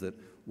 It seems that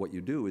what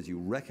you do is you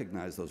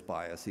recognize those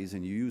biases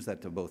and you use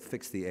that to both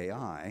fix the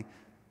AI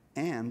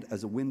and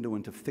as a window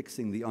into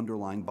fixing the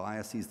underlying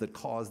biases that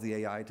cause the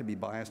AI to be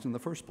biased in the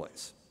first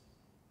place.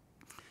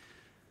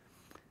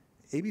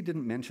 AB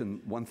didn't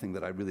mention one thing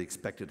that I really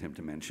expected him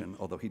to mention,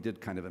 although he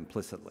did kind of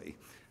implicitly.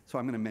 So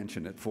I'm going to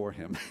mention it for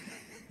him.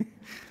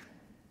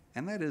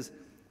 And that is,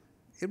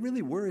 it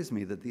really worries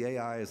me that the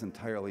AI is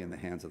entirely in the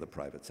hands of the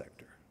private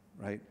sector,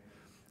 right?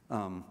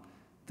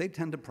 They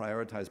tend to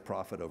prioritize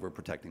profit over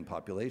protecting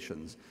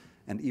populations,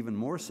 and even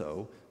more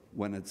so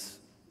when it's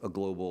a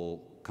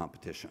global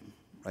competition,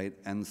 right?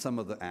 And some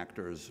of the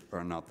actors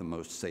are not the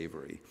most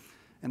savory.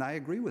 And I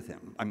agree with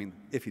him. I mean,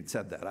 if he'd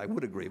said that, I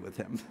would agree with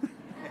him.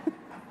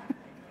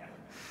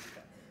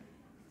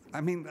 I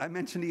mean, I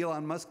mentioned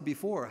Elon Musk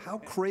before. How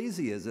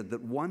crazy is it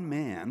that one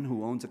man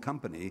who owns a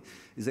company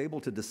is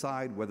able to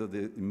decide whether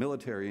the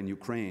military in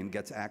Ukraine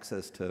gets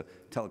access to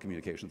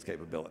telecommunications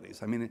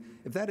capabilities? I mean,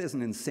 if that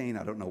isn't insane,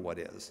 I don't know what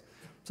is.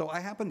 So I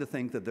happen to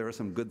think that there are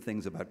some good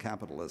things about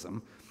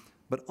capitalism,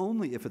 but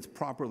only if it's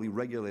properly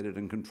regulated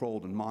and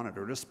controlled and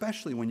monitored,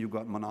 especially when you've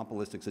got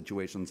monopolistic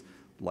situations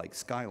like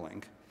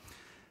Skylink.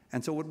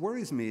 And so what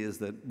worries me is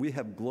that we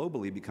have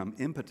globally become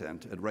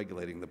impotent at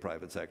regulating the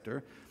private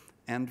sector,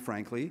 and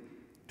frankly,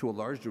 to a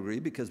large degree,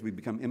 because we've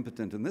become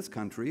impotent in this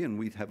country and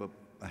we have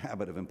a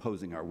habit of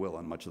imposing our will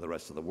on much of the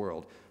rest of the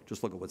world.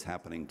 Just look at what's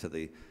happening to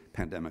the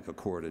pandemic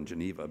accord in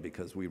Geneva,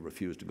 because we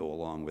refuse to go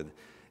along with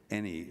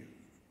any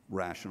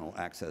rational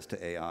access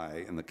to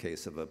AI in the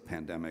case of a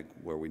pandemic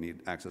where we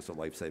need access to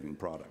life-saving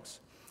products.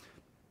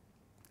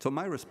 So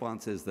my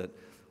response is that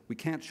we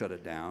can't shut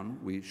it down.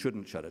 We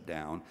shouldn't shut it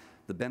down.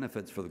 The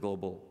benefits for the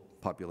global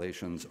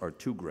populations are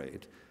too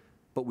great.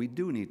 But we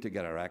do need to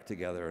get our act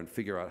together and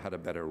figure out how to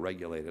better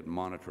regulate it and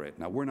monitor it.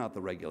 Now, we're not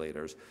the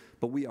regulators,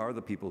 but we are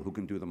the people who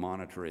can do the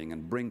monitoring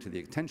and bring to the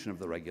attention of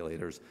the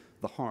regulators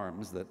the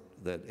harms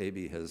that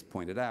AB has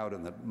pointed out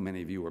and that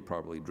many of you are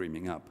probably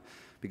dreaming up.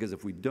 Because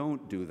if we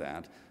don't do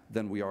that,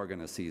 then we are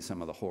going to see some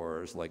of the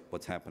horrors like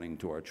what's happening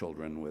to our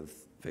children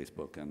with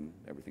Facebook and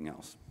everything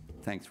else.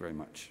 Thanks very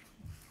much.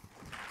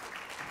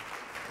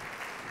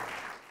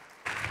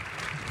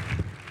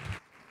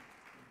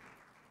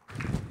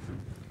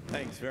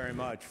 Thanks very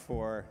much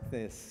for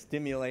this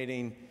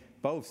stimulating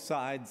both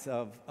sides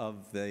of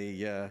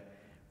the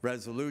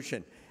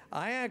resolution.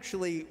 I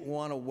actually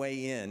want to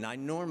weigh in. I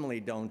normally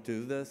don't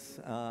do this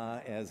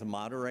as a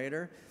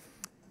moderator,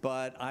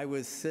 but I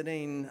was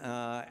sitting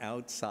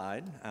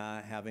outside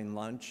having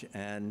lunch,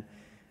 and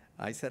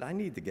I said, I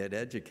need to get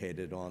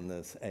educated on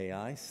this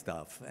AI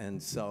stuff.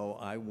 And so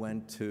I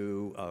went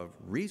to a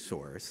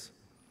resource.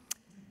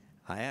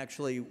 I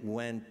actually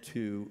went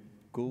to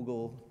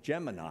Google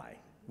Gemini,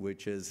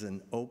 which is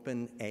an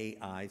open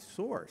AI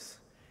source.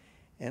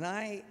 And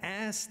I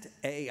asked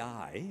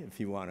AI, if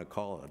you want to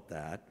call it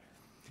that,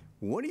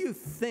 what do you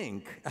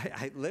think,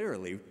 I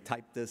literally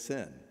typed this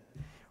in,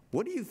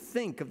 What do you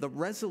think of the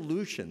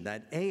resolution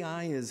that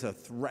AI is a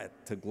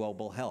threat to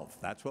global health?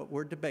 That's what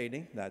we're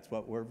debating. That's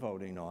what we're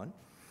voting on.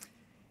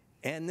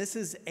 And this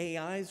is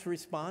AI's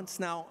response.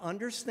 Now,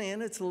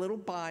 understand it's a little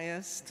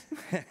biased,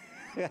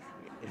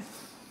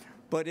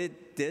 but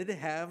it did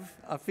have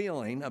a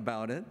feeling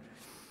about it.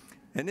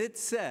 And it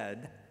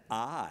said,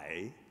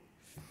 I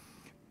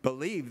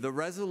believe the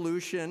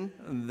resolution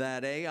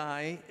that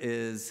AI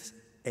is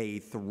a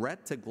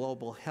threat to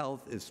global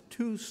health is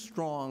too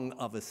strong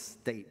of a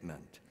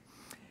statement.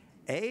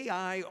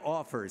 AI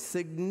offers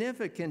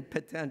significant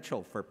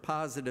potential for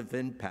positive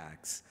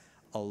impacts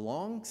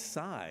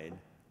alongside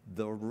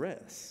the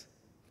risks.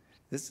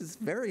 This is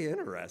very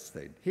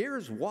interesting.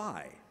 Here's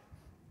why.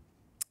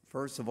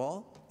 First of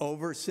all,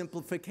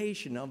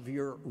 oversimplification of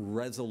your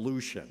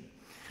resolution.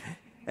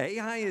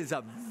 AI is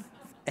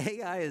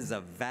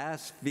a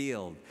vast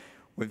field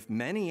with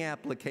many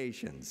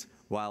applications.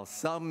 While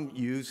some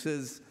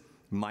uses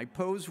might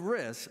pose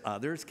risks,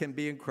 others can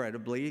be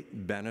incredibly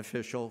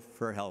beneficial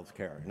for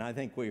healthcare. And I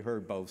think we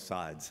heard both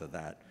sides of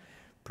that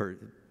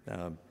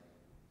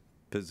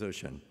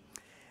position.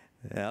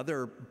 The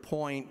other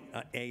point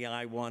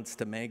AI wants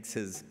to make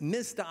is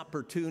missed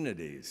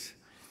opportunities.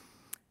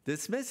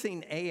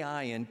 Dismissing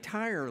AI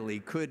entirely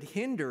could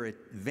hinder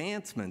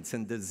advancements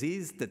in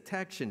disease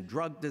detection,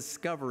 drug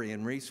discovery,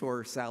 and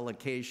resource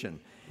allocation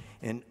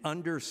in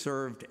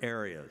underserved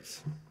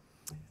areas.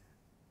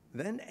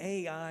 Then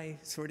AI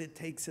sort of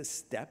takes a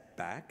step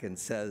back and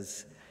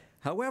says,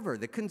 however,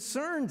 the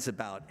concerns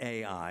about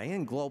AI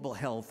and global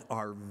health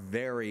are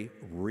very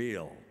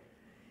real.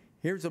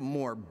 Here's a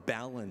more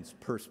balanced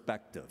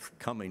perspective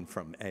coming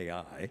from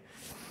AI.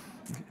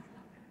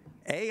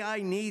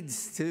 AI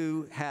needs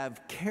to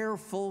have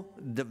careful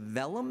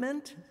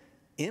development,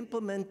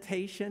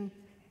 implementation,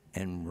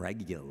 and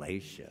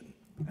regulation.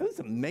 It was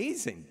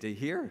amazing to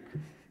hear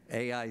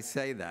AI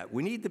say that.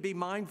 We need to be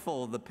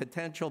mindful of the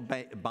potential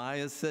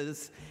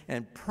biases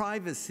and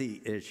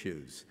privacy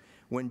issues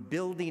when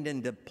building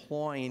and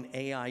deploying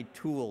AI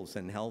tools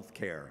in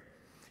healthcare.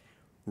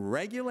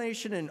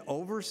 Regulation and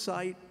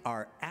oversight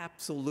are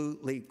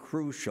absolutely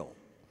crucial.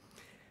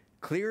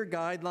 Clear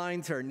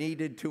guidelines are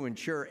needed to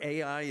ensure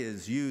AI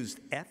is used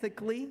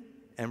ethically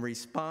and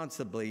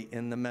responsibly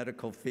in the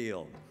medical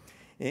field.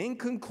 In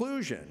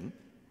conclusion,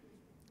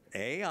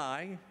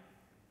 AI,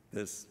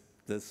 this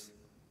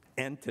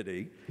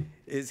entity,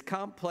 is a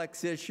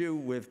complex issue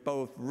with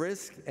both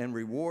risk and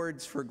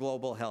rewards for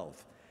global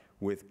health.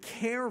 With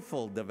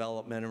careful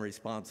development and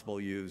responsible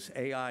use,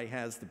 AI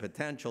has the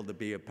potential to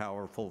be a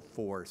powerful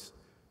force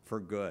for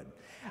good.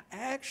 I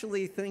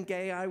actually think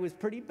AI was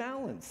pretty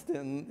balanced,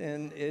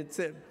 and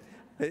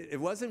it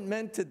wasn't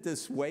meant to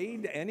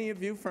dissuade any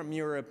of you from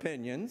your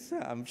opinions.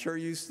 I'm sure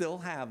you still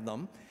have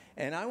them.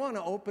 And I want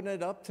to open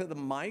it up to the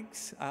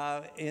mics.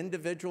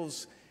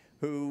 Individuals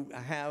who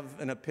have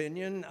an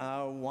opinion,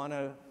 want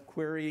to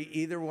query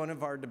either one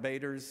of our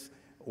debaters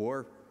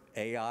or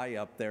AI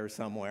up there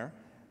somewhere,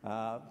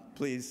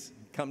 please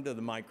come to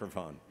the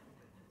microphone.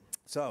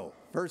 So,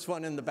 first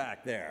one in the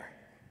back there.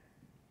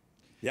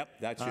 Yep,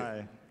 that's you.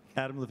 Hi,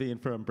 Adam Levine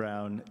from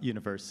Brown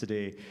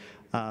University.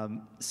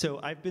 So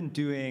I've been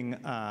doing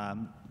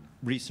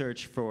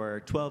research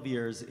for 12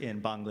 years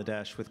in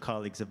Bangladesh with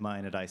colleagues of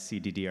mine at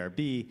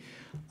ICDDRB.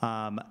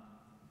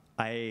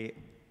 I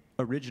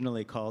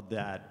originally called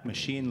that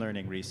machine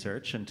learning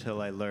research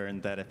until I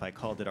learned that if I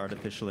called it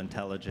artificial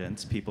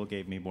intelligence, people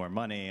gave me more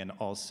money and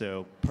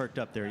also perked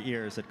up their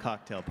ears at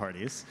cocktail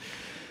parties.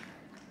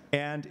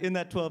 And in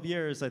that 12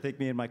 years, I think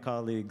me and my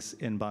colleagues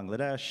in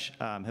Bangladesh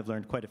have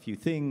learned quite a few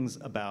things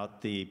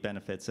about the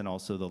benefits and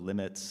also the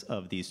limits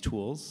of these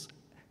tools,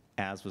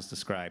 as was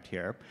described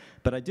here.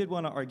 But I did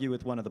want to argue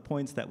with one of the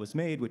points that was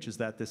made, which is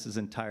that this is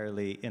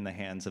entirely in the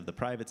hands of the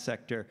private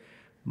sector.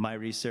 My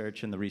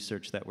research and the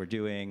research that we're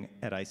doing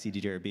at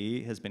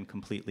ICDDRB has been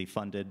completely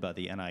funded by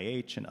the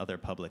NIH and other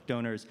public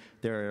donors.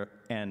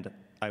 And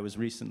I was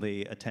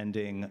recently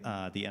attending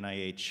the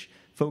NIH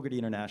Fogarty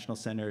International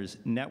Center's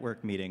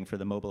network meeting for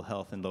the Mobile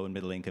Health in Low and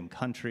Middle Income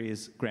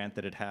Countries grant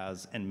that it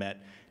has, and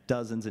met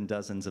dozens and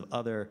dozens of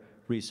other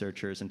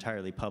researchers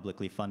entirely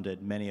publicly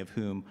funded, many of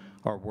whom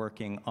are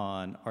working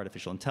on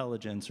artificial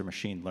intelligence or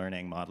machine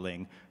learning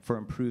modeling for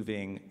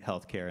improving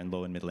healthcare in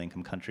low and middle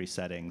income country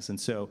settings. And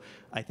so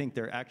I think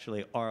there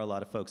actually are a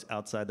lot of folks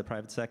outside the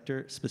private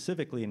sector,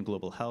 specifically in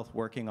global health,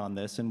 working on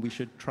this, and we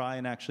should try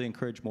and actually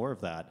encourage more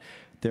of that.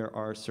 There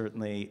are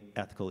certainly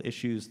ethical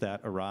issues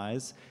that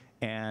arise,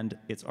 and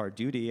it's our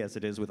duty, as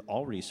it is with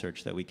all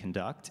research that we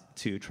conduct,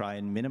 to try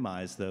and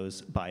minimize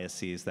those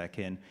biases that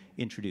can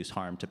introduce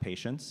harm to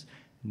patients.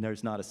 And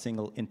there's not a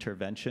single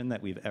intervention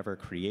that we've ever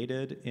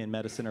created in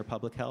medicine or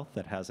public health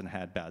that hasn't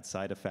had bad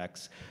side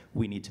effects.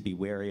 We need to be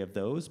wary of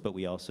those, but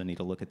we also need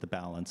to look at the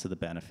balance of the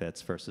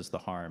benefits versus the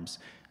harms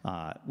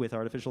with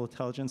artificial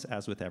intelligence,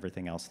 as with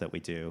everything else that we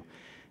do.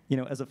 You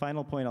know, as a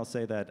final point, I'll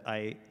say that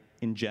I,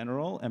 in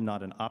general, am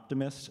not an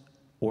optimist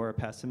or a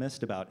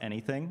pessimist about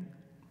anything.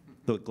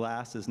 The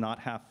glass is not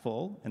half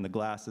full, and the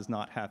glass is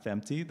not half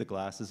empty. The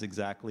glass is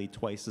exactly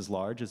twice as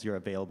large as your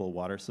available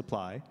water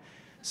supply.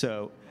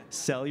 So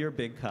sell your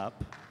big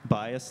cup,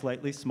 buy a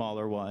slightly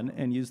smaller one,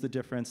 and use the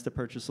difference to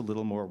purchase a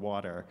little more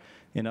water.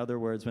 In other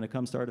words, when it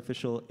comes to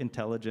artificial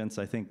intelligence,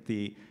 I think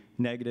the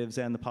negatives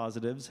and the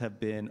positives have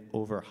been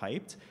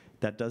overhyped.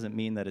 That doesn't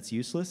mean that it's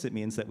useless. It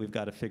means that we've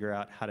got to figure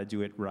out how to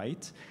do it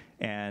right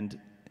and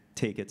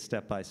take it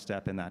step by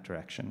step in that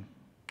direction.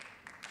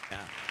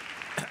 Yeah.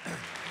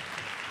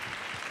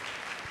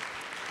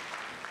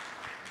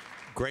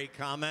 Great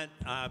comment,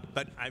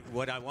 but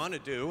what I want to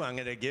do, I'm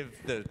going to give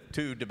the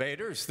two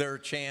debaters their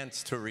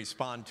chance to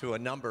respond to a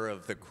number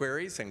of the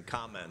queries and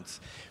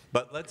comments.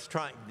 But let's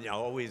try,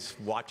 always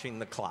watching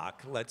the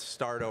clock. Let's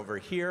start over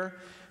here,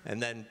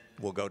 and then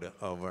we'll go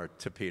over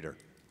to Peter,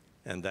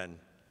 and then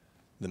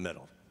the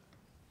middle.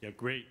 Yeah,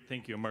 great.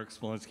 Thank you. Mark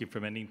Smolinski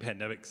from Ending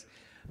Pandemics.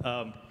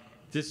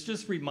 This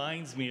just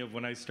reminds me of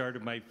when I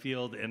started my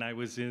field and I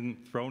was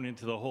thrown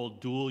into the whole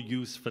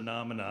dual-use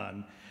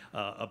phenomenon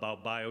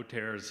about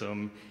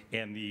bioterrorism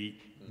and the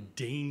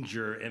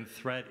danger and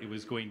threat it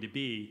was going to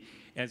be.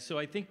 And so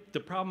I think the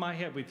problem I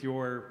have with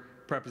your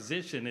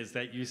proposition is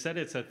that you said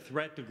it's a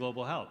threat to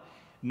global health.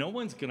 No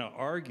one's going to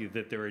argue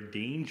that there are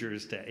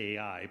dangers to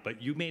AI,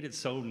 but you made it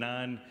so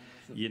that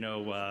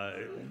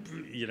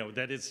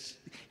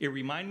it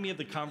reminded me of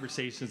the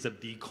conversations of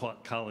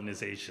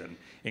decolonization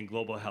and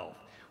global health.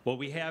 What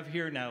we have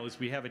here now is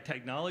we have a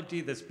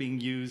technology that's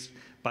being used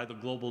by the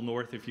global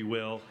north, if you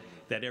will,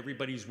 that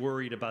everybody's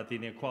worried about the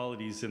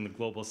inequalities in the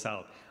global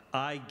south.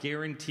 I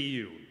guarantee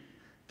you,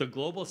 the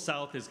global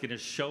south is going to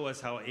show us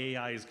how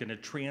AI is going to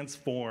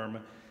transform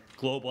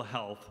global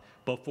health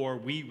before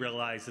we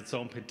realize its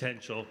own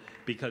potential,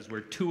 because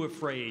we're too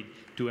afraid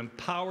to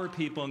empower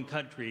people and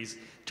countries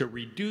to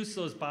reduce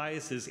those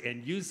biases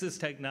and use this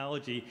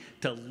technology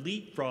to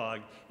leapfrog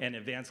and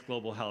advance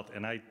global health.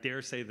 And I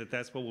dare say that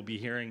that's what we'll be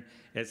hearing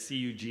at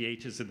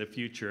CUGHs in the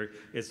future,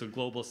 is the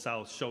global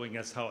south showing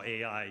us how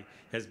AI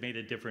has made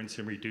a difference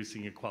in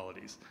reducing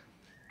inequalities.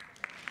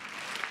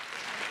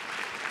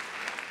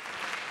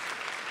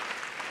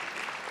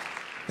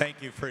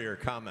 Thank you for your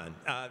comment.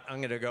 I'm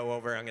going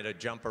to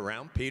jump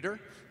around. Peter,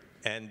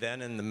 and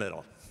then in the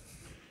middle.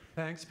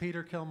 Thanks,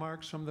 Peter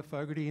Kilmarks from the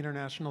Fogarty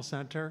International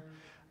Center.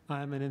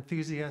 I'm an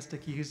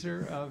enthusiastic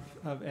user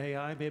of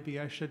AI. Maybe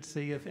I should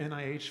see if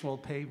NIH will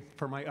pay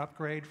for my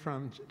upgrade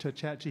to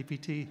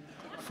ChatGPT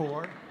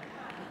 4.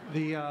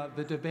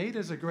 The debate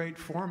is a great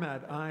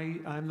format.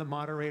 I'm the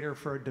moderator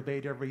for a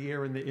debate every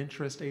year in the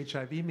Interest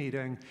HIV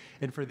meeting,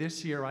 and for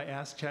this year I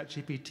asked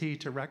ChatGPT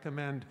to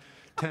recommend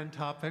 10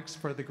 topics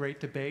for the great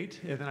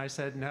debate, and then I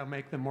said, now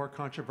make them more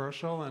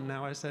controversial, and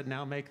now I said,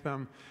 now make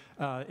them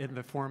in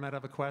the format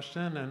of a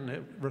question, and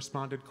it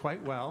responded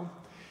quite well.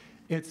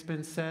 It's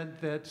been said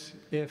that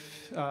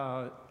if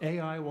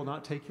AI will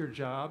not take your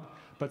job,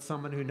 but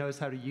someone who knows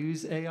how to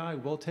use AI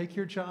will take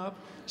your job.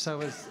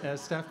 So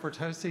as Steph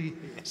Bertossi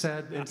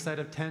said, instead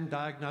of 10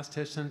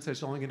 diagnosticians,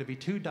 there's only going to be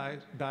 2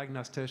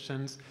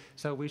 diagnosticians.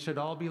 So we should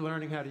all be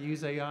learning how to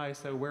use AI,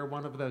 so we're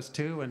one of those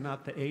 2 and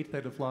not the 8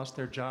 that have lost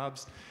their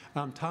jobs.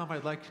 Tom,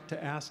 I'd like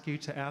to ask you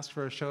to ask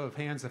for a show of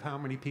hands of how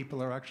many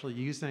people are actually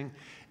using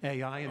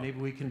AI, and maybe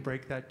we can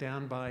break that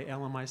down by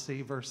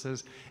LMIC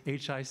versus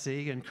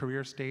HIC and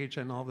career stage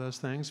and all those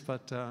things,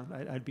 but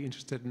I'd be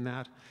interested in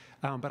that.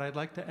 But I'd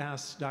like to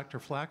ask Dr.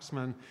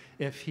 Flaxman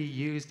if he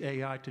used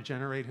AI to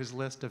generate his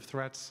list of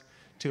threats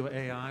to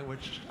AI,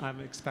 which I'm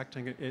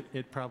expecting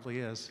it probably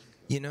is.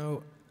 You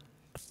know,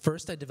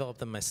 first I developed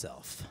them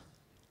myself.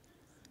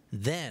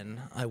 Then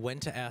I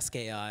went to ask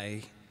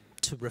AI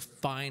to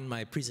refine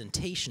my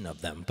presentation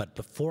of them, but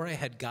before I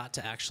had got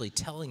to actually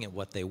telling it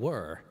what they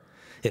were,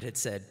 it had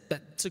said,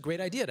 that's a great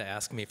idea to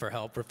ask me for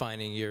help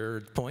refining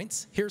your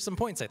points. Here are some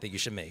points I think you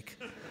should make.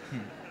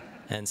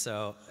 And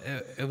so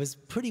it was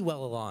pretty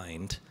well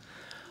aligned.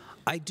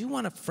 I do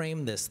want to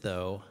frame this,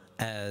 though,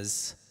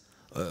 as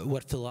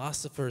what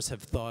philosophers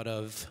have thought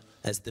of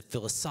as the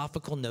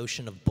philosophical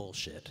notion of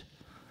bullshit.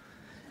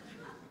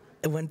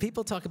 When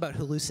people talk about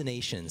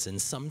hallucinations,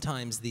 and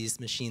sometimes these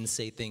machines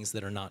say things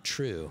that are not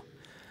true,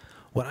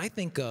 what I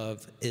think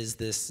of is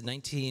this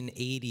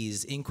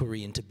 1980s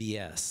inquiry into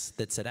BS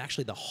that said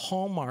actually the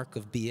hallmark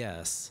of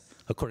BS,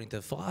 according to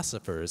the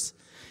philosophers,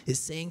 is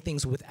saying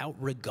things without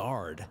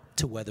regard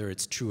to whether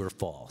it's true or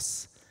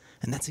false.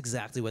 And that's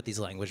exactly what these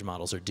language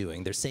models are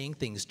doing. They're saying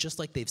things just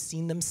like they've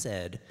seen them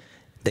said.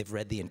 They've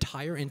read the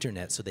entire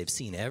internet, so they've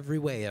seen every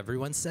way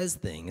everyone says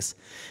things.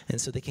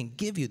 And so they can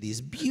give you these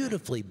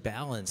beautifully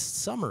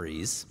balanced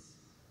summaries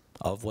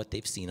of what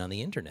they've seen on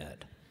the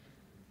internet,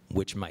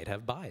 which might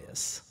have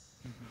bias.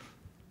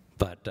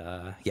 But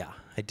yeah,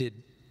 I did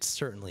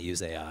certainly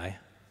use AI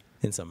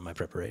in some of my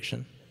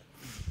preparation.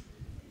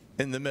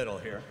 In the middle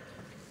here.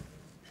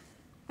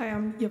 Hi,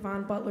 I'm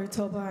Yvonne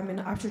Butler-Toba. I'm an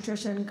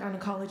obstetrician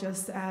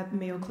gynecologist at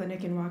Mayo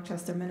Clinic in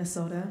Rochester,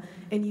 Minnesota.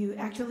 And you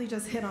actually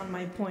just hit on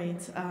my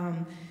point,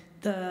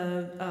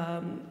 the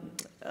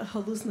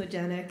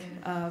hallucinogenic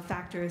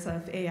factors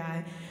of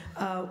AI.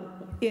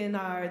 In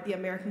the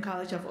American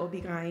College of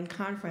OB/GYN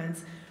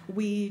conference,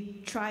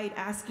 we tried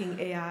asking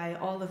AI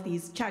all of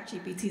these,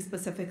 ChatGPT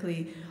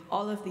specifically,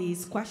 all of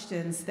these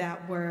questions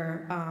that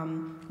were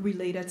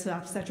related to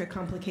obstetric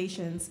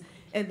complications,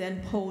 and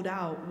then pulled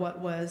out what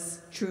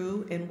was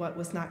true and what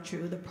was not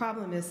true. The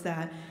problem is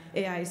that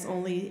AI is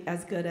only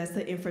as good as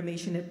the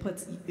information it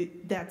puts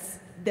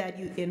that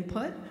you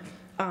input,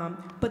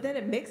 but then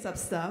it makes up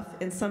stuff,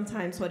 and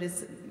sometimes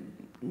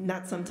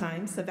not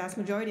sometimes, the vast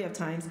majority of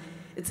times,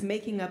 it's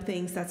making up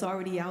things that's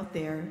already out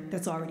there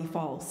that's already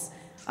false.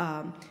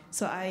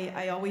 So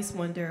I always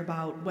wonder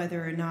about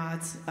whether or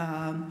not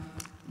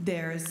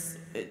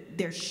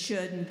there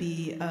should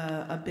be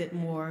a bit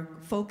more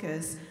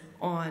focus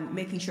on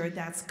making sure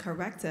that's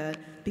corrected,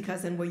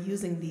 because then we're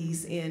using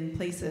these in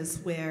places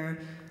where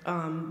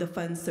the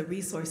funds, the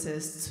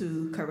resources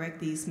to correct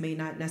these may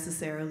not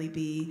necessarily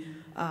be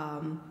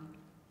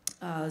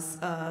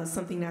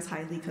something that's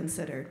highly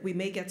considered. We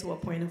may get to a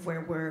point of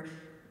where we're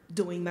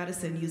doing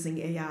medicine using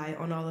AI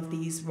on all of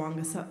these wrong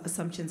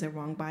assumptions and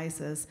wrong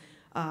biases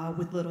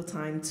with little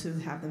time to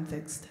have them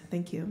fixed.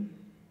 Thank you.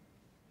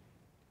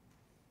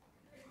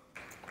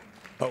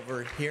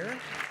 Over here.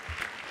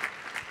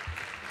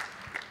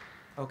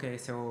 Okay,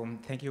 so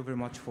thank you very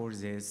much for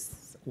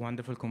this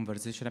wonderful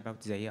conversation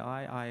about the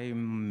AI. I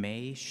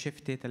may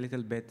shift it a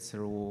little bit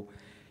through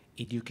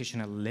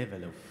educational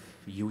level of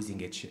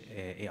using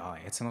AI.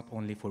 It's not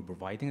only for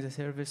providing the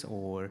service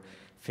or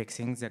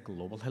fixing the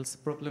global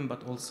health problem,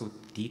 but also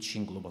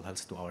teaching global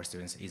health to our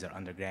students, either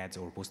undergrads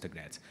or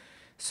postgrads.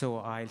 So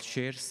I'll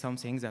share some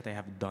things that I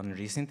have done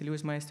recently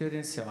with my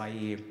students. So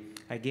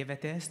I gave a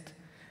test,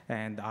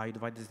 and I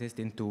divided the test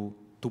into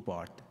two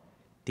parts,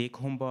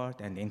 take-home part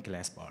and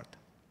in-class part.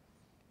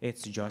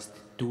 It's just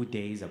 2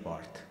 days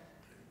apart.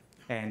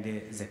 And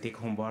the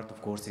take-home part, of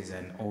course, is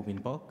an open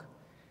book.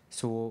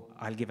 So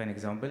I'll give an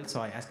example. So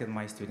I asked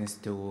my students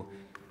to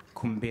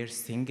compare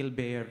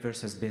single-payer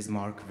versus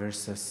Bismarck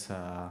versus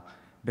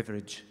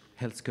beverage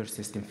healthcare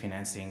system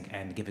financing,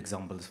 and give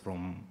examples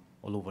from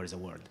all over the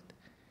world.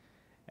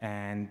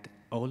 And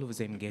all of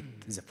them get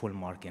the full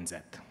mark in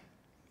that.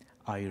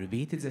 I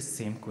repeated the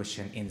same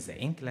question in the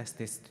in-class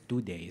test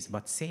 2 days,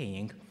 but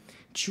saying,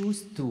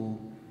 choose two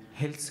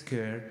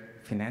healthcare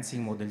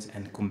financing models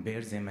and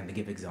compare them and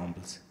give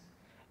examples.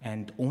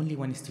 And only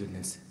one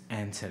student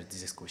answered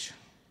this question.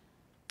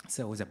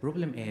 So the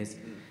problem is,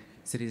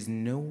 there is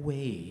no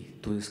way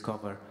to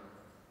discover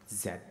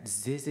that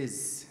this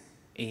is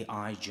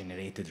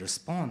AI-generated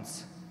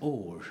response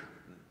or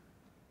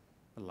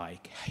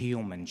like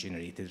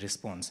human-generated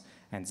response.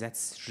 And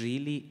that's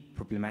really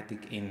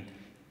problematic in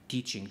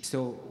teaching.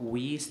 So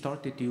we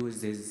started to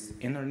use this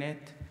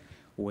internet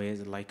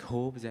with like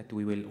hope that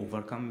we will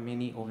overcome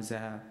many of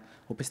the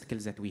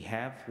obstacles that we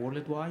have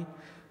worldwide,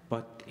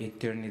 but it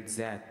turned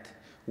that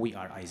we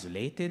are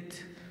isolated,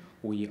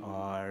 we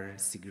are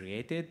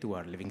segregated, we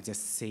are living the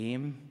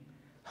same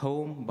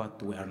home,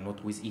 but we are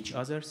not with each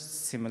other.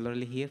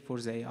 Similarly here for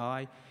the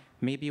AI,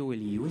 maybe we'll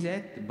use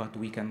it, but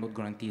we cannot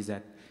guarantee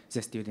that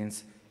the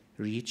students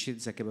reach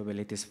the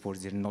capabilities for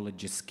their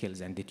knowledge,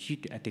 skills, and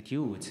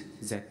attitudes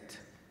that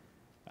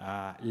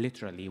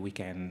literally we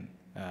can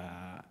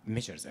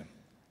measure them.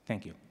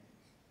 Thank you.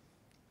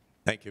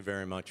 Thank you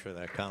very much for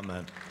that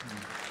comment.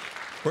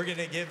 We're going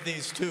to give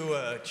these two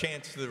a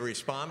chance to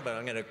respond, but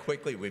I'm going to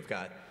quickly, we've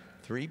got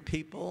 3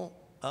 people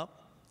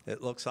up,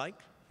 it looks like,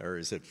 or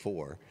is it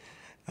 4?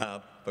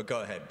 But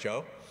go ahead,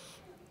 Joe.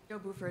 Joe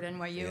Buford,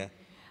 NYU.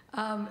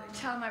 Yeah.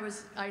 Tom,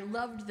 I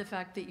loved the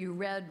fact that you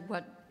read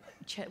what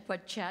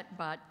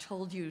Chatbot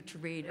told you to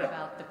read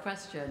about the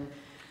question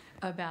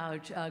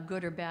about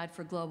good or bad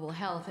for global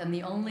health, and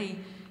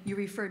you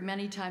referred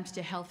many times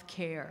to health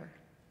care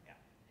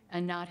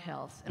and not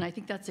health, and I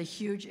think that's a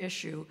huge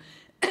issue.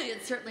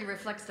 It certainly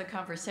reflects the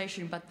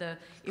conversation, but the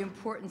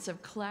importance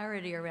of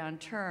clarity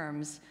around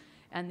terms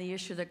and the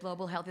issue that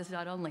global health is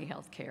not only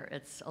health care,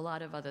 it's a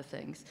lot of other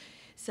things.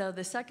 So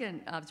the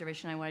second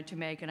observation I wanted to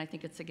make, and I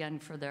think it's again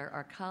for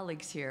our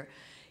colleagues here,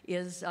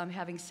 is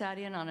having sat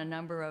in on a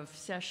number of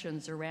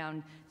sessions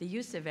around the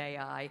use of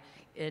AI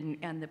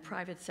and the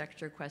private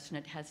sector question,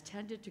 it has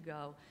tended to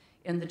go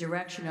in the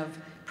direction of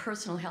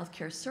personal health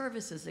care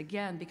services,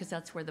 again, because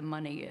that's where the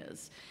money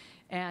is.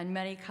 And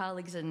many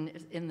colleagues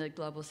in the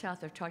Global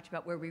South have talked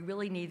about where we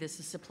really need this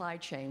is supply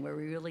chain, where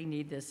we really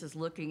need this is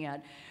looking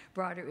at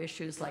broader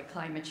issues like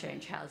climate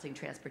change, housing,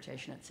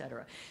 transportation, et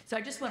cetera. So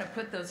I just want to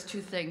put those 2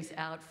 things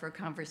out for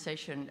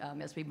conversation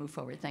as we move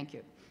forward. Thank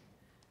you.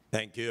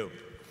 Thank you.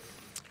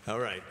 All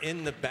right,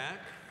 in the back,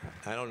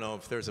 I don't know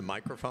if there's a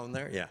microphone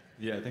there. Yeah.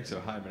 Yeah, I think so.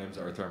 Hi, my name is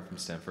Arthur. I'm from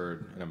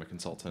Stanford, and I'm a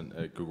consultant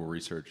at Google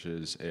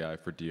Research's AI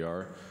for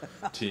DR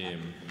team.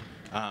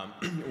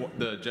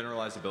 The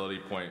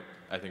generalizability point,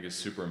 I think, is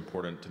super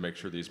important to make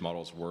sure these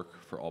models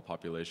work for all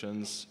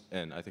populations.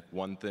 And I think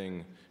one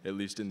thing, at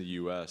least in the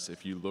US,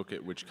 if you look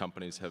at which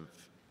companies have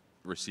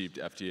received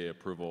FDA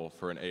approval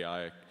for an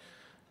AI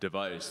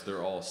device,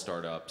 they're all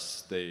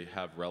startups. They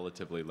have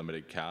relatively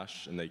limited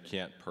cash, and they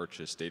can't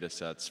purchase data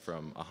sets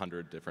from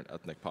 100 different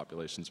ethnic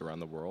populations around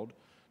the world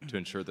to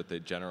ensure that they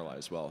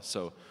generalize well.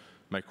 So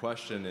My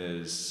question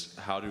is,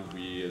 how do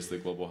we as the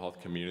global health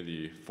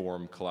community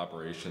form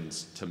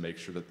collaborations to make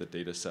sure that the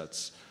data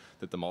sets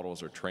that the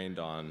models are trained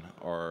on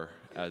are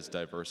as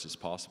diverse as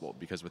possible?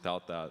 Because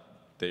without that,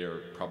 they are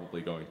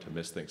probably going to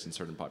miss things in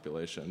certain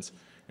populations.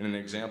 And an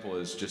example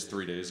is just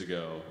 3 days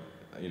ago,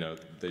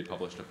 they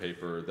published a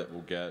paper that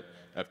will get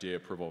FDA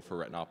approval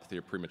for retinopathy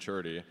of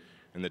prematurity,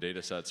 and the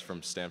data sets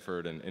from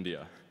Stanford and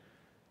India.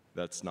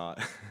 That's not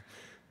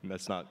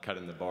that's not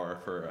cutting the bar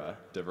for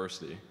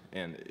diversity.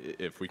 And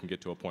if we can get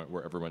to a point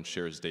where everyone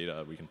shares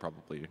data, we can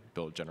probably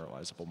build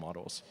generalizable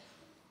models.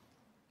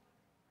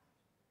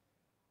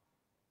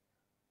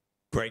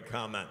 Great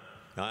comment.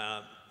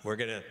 We're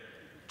going to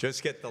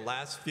just get the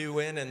last few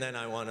in, and then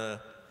I want to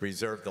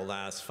reserve the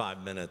last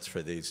 5 minutes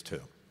for these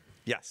two.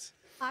 Yes.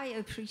 I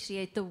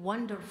appreciate the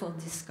wonderful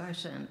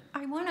discussion.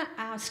 I want to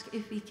ask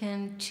if we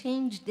can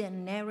change the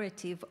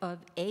narrative of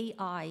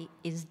AI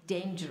is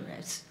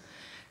dangerous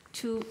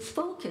to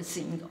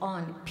focusing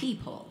on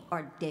people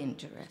are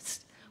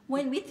dangerous.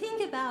 When we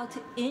think about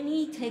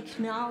any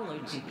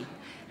technology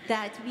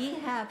that we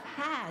have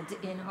had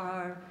in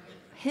our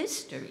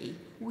history,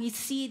 we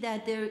see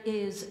that there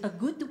is a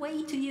good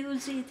way to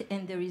use it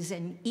and there is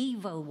an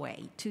evil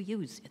way to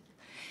use it.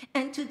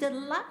 And to the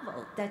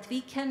level that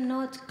we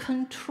cannot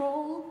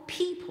control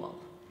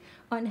people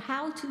on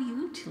how to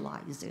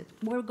utilize it,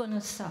 we're going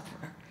to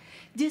suffer.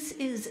 This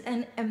is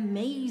an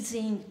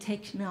amazing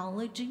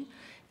technology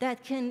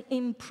that can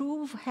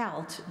improve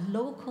health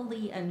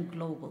locally and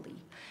globally.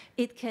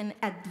 It can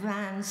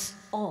advance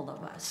all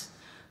of us.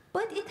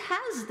 But it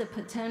has the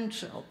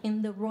potential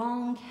in the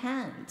wrong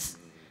hands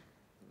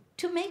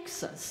to make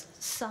us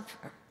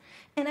suffer.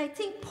 And I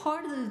think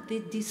part of the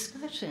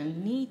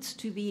discussion needs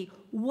to be,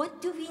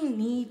 what do we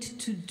need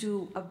to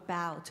do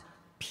about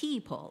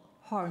people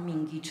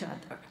harming each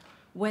other,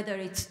 whether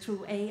it's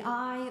through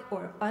AI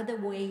or other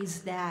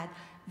ways that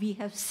we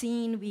have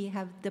seen we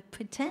have the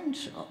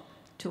potential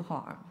to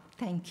harm.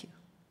 Thank you.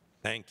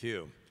 Thank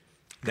you.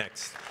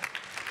 Next.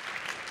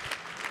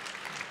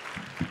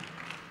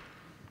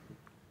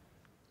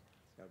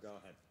 Go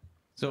ahead.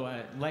 So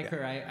like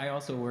her, I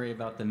also worry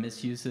about the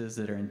misuses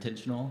that are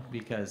intentional,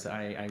 because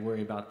I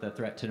worry about the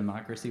threat to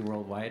democracy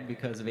worldwide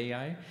because of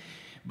AI.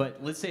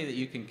 But let's say that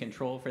you can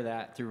control for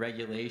that through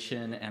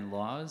regulation and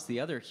laws. The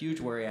other huge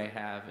worry I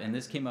have, and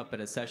this came up at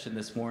a session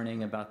this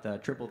morning about the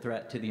triple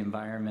threat to the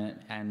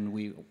environment, and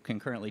we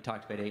concurrently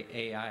talked about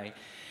AI,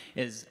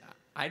 is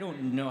I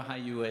don't know how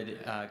you would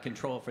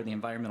control for the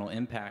environmental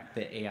impact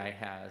that AI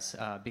has,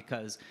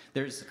 because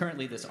there's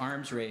currently this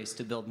arms race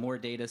to build more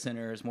data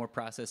centers, more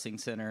processing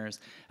centers.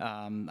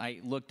 I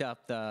looked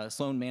up the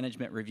Sloan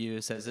Management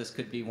Review, says this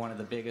could be one of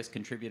the biggest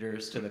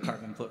contributors to the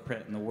carbon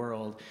footprint in the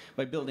world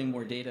by building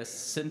more data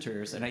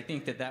centers. And I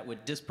think that that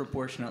would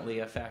disproportionately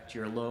affect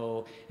your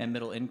low and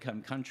middle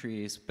income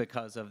countries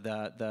because of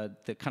the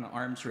kind of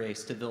arms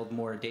race to build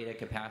more data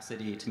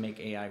capacity to make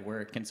AI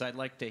work. And so I'd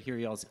like to hear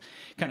y'all's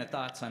kind of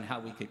thoughts on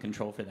how we could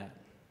control for that.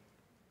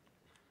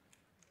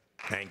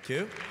 Thank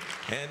you.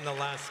 And the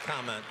last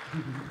comment.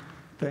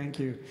 Thank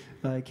you.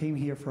 I came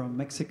here from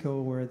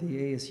Mexico, where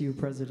the ASU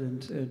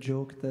president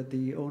joked that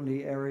the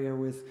only area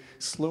with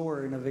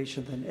slower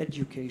innovation than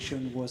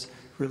education was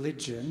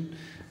religion.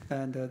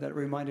 And that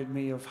reminded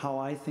me of how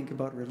I think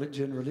about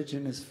religion.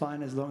 Religion is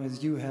fine as long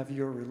as you have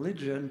your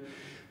religion,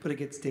 but it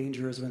gets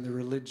dangerous when the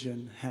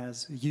religion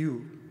has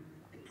you.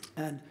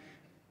 And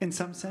in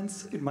some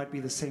sense, it might be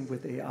the same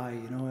with AI.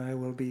 AI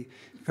will be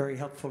very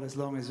helpful as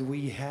long as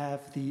we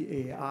have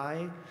the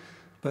AI,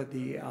 but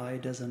the AI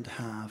doesn't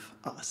have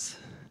us.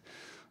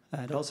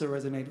 I'd also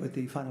resonate with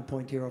the final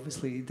point here.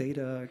 Obviously,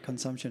 data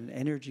consumption,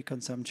 energy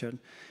consumption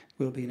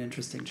will be an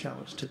interesting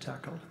challenge to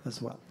tackle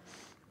as well.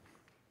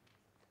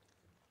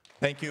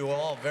 Thank you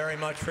all very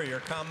much for your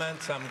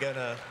comments. I'm going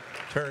to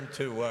turn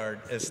to our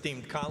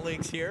esteemed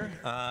colleagues here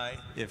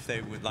if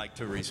they would like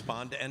to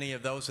respond to any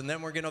of those, and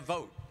then we're going to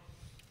vote.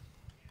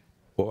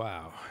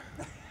 Wow.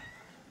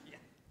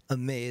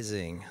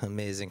 Amazing,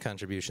 amazing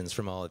contributions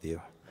from all of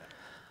you.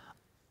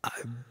 I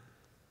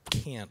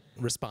can't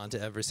respond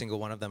to every single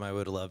one of them. I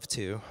would love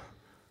to.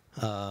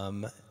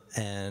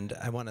 And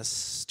I want to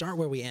start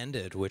where we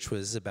ended, which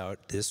was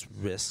about this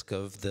risk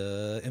of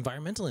the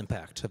environmental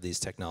impact of these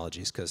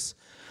technologies, because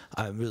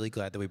I'm really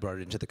glad that we brought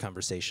it into the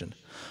conversation.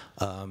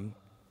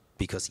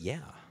 Because, yeah.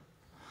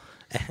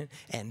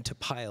 And to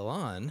pile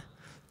on,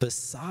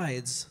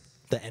 besides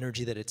the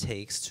energy that it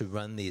takes to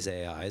run these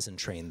AIs and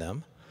train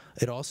them,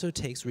 it also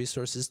takes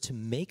resources to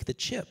make the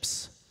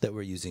chips that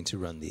we're using to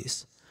run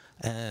these.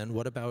 And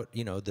what about,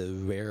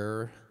 the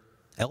rare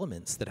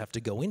elements that have to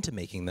go into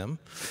making them,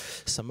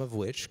 some of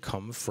which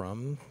come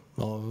from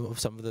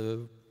some of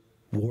the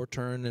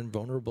war-torn and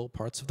vulnerable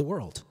parts of the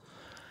world.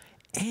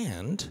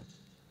 And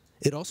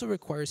it also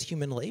requires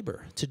human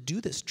labor to do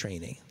this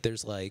training.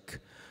 There's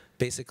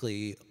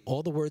basically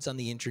all the words on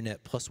the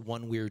internet plus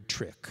one weird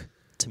trick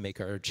to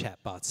make our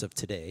chatbots of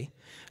today.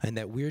 And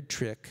that weird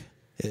trick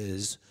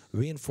is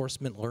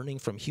reinforcement learning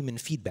from human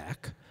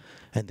feedback.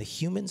 And the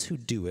humans who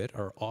do it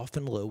are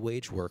often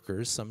low-wage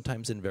workers,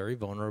 sometimes in very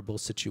vulnerable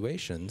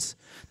situations,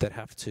 that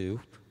have to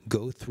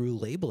go through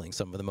labeling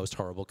some of the most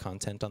horrible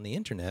content on the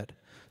internet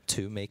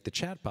to make the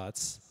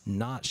chatbots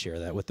not share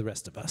that with the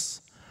rest of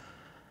us.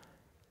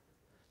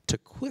 To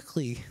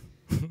quickly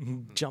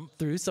jump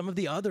through some of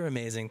the other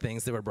amazing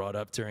things that were brought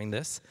up during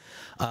this.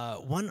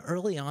 One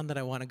early on that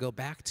I want to go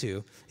back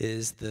to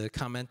is the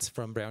comments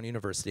from Brown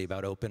University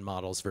about open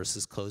models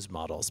versus closed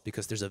models,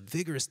 because there's a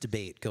vigorous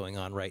debate going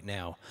on right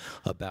now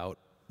about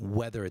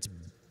whether it's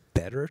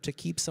better to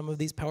keep some of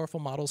these powerful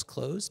models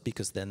closed,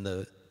 because then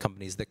the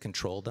companies that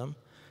control them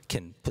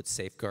can put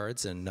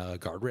safeguards and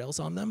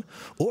guardrails on them,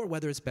 or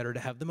whether it's better to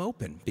have them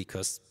open,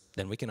 because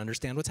then we can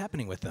understand what's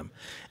happening with them.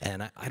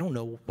 And I don't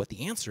know what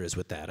the answer is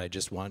with that. I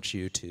just want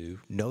you to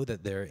know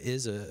that there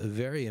is a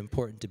very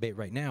important debate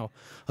right now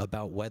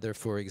about whether,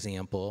 for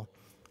example,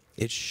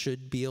 it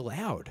should be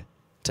allowed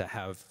to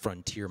have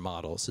frontier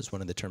models, is one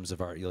of the terms of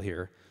art you'll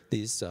hear,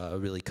 these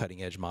really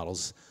cutting-edge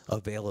models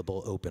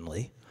available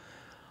openly.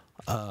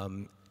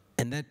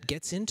 And that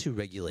gets into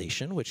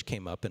regulation, which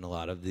came up in a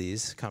lot of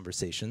these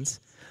conversations.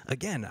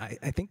 Again,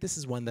 I think this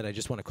is one that I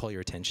just want to call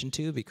your attention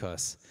to,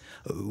 because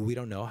we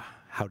don't know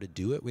how to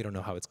do it. We don't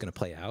know how it's going to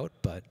play out.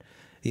 But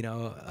you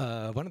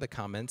know, one of the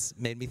comments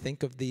made me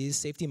think of these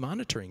safety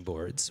monitoring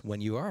boards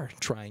when you are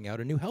trying out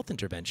a new health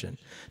intervention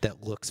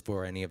that looks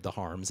for any of the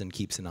harms and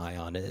keeps an eye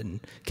on it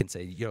and can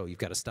say, yo, you've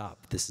got to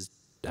stop. This is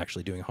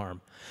actually doing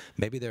harm.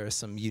 Maybe there are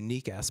some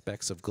unique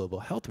aspects of global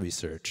health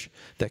research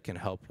that can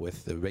help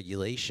with the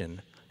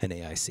regulation and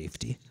AI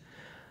safety.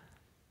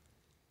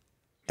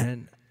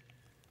 And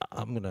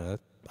I'm gonna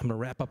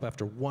wrap up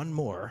after one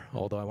more,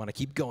 although I want to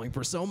keep going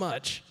for so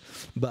much.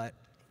 But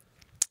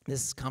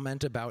this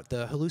comment about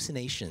the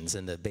hallucinations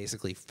and the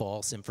basically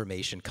false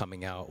information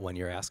coming out when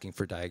you're asking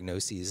for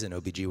diagnoses in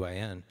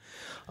OBGYN.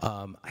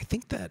 I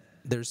think that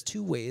there's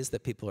two ways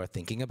that people are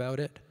thinking about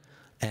it.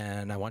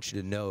 And I want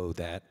you to know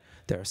that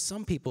there are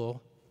some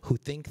people who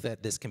think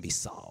that this can be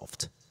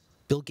solved.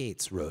 Bill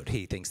Gates wrote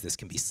he thinks this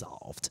can be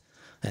solved.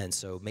 And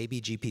so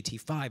maybe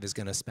GPT-5 is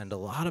going to spend a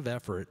lot of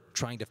effort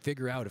trying to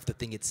figure out if the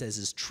thing it says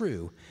is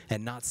true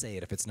and not say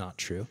it if it's not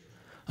true.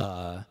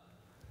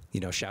 You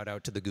know, shout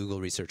out to the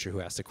Google researcher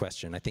who asked a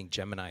question. I think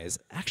Gemini is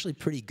actually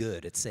pretty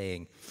good at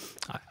saying,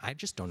 I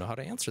just don't know how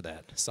to answer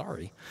that.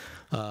 Sorry.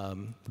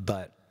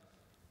 But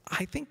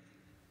I think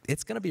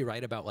it's going to be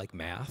right about like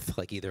math.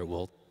 Like either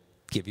we'll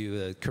give you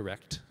the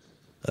correct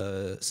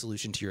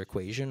solution to your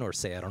equation or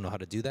say, I don't know how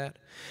to do that.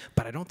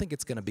 But I don't think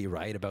it's going to be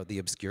right about the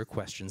obscure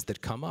questions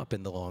that come up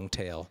in the long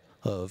tail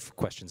of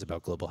questions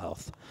about global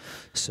health.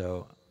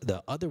 So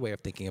the other way of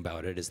thinking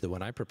about it is the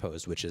one I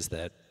proposed, which is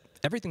that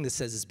everything this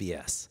says is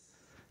BS.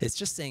 It's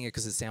just saying it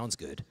because it sounds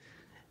good.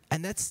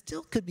 And that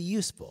still could be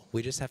useful.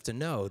 We just have to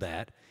know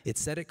that it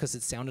said it because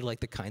it sounded like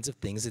the kinds of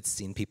things it's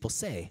seen people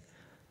say.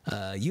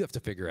 You have to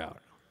figure out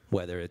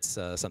whether it's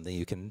something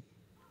you can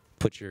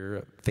put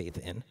your faith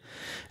in.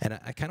 And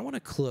I kind of want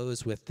to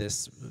close with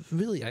this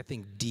really, I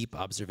think, deep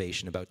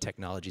observation about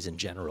technologies in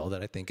general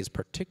that I think is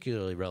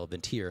particularly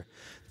relevant here.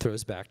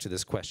 Throws back to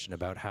this question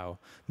about how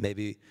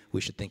maybe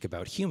we should think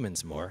about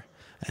humans more.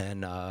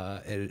 And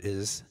it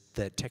is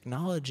that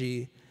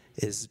technology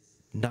is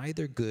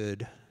neither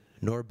good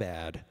nor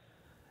bad,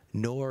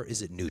 nor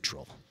is it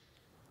neutral,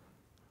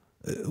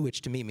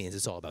 which to me means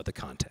it's all about the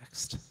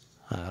context.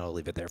 I'll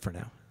leave it there for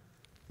now.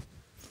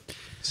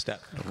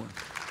 Step.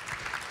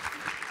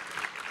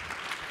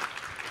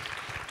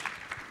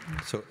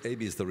 So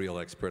Aby's the real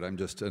expert. I'm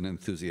just an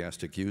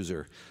enthusiastic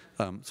user.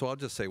 So I'll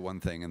just say one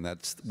thing, and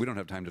that's, we don't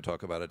have time to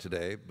talk about it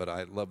today, but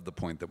I love the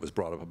point that was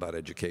brought up about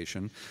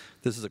education.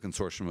 This is a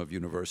consortium of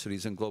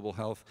universities in global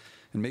health,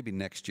 and maybe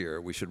next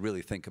year we should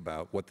really think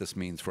about what this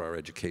means for our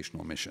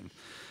educational mission.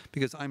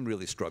 Because I'm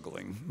really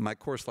struggling. My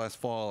course last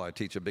fall, I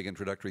teach a big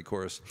introductory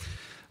course.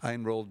 I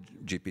enrolled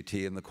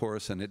GPT in the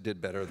course, and it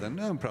did better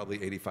than probably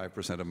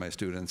 85% of my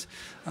students.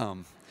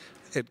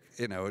 It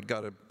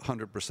got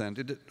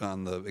 100%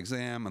 on the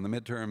exam, on the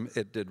midterm.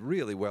 It did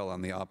really well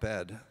on the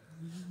op-ed,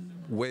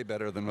 way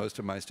better than most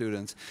of my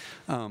students.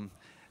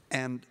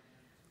 And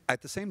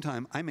at the same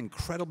time, I'm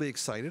incredibly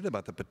excited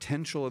about the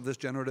potential of this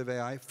generative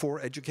AI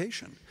for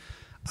education.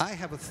 I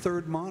have a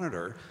third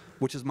monitor,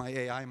 which is my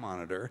AI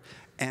monitor,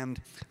 and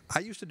I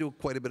used to do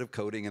quite a bit of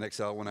coding in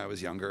Excel when I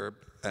was younger,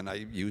 and I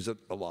use it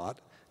a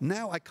lot.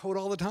 Now I code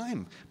all the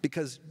time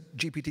because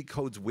GPT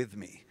codes with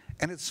me.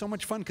 And it's so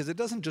much fun because it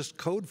doesn't just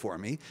code for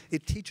me,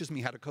 it teaches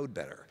me how to code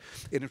better.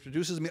 It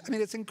introduces me, I mean,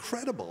 it's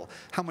incredible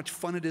how much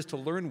fun it is to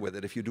learn with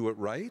it if you do it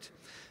right.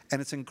 And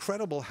it's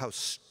incredible how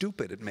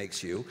stupid it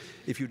makes you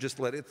if you just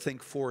let it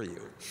think for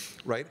you,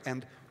 right?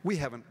 And we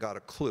haven't got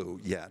a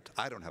clue yet,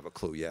 I don't have a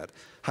clue yet,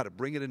 how to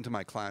bring it into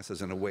my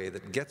classes in a way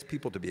that gets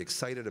people to be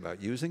excited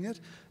about using it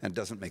and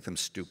doesn't make them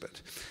stupid.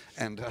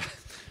 And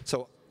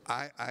so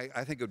I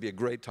think it would be a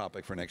great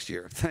topic for next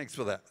year. Thanks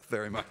for that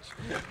very much.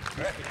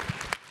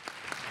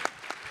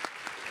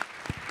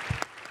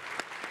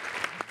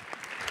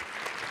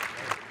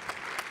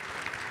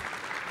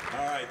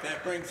 All right, that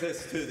that brings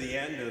us to the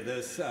end of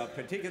this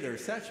particular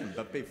session.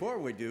 But before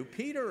we do,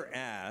 Peter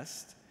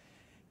asked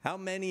how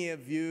many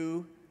of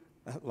you,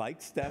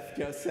 like Steph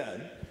just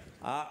said,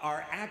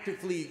 are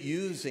actively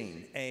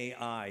using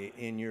AI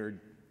in your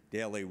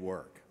daily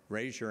work.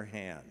 Raise your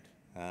hand.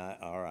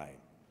 All right.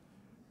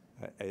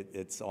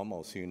 It's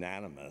almost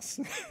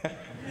unanimous.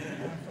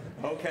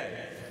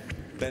 Okay.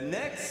 The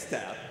next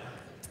step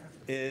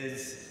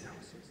is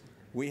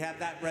we have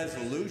that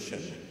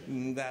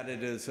resolution that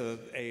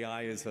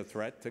AI is a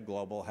threat to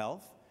global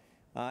health,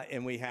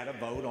 and we had a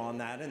vote on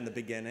that in the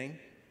beginning.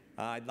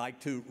 I'd like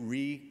to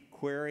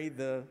re-query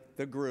the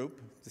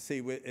group to see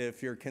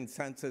if your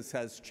consensus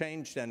has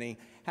changed any.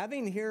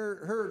 Having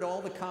heard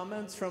all the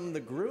comments from the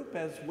group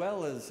as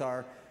well as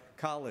our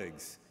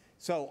colleagues.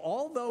 So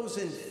all those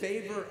in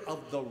favor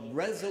of the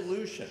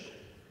resolution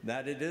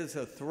that it is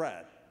a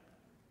threat,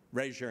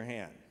 raise your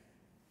hand.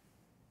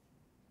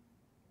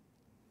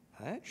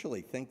 I actually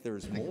think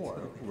there's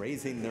more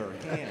raising their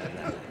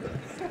hand.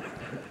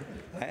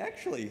 I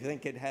actually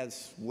think it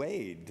has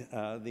swayed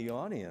the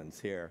audience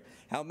here.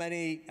 How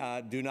many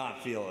do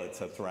not feel it's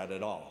a threat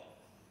at all?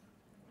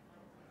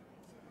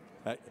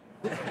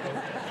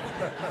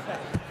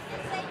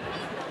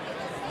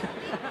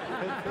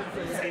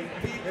 Same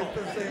people.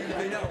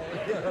 I know.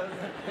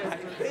 I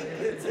think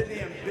it's an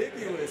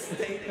ambiguous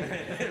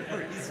statement in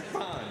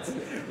response.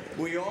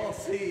 We all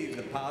see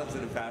the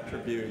positive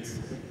attributes.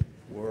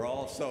 We're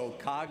also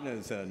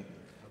cognizant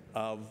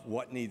of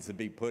what needs to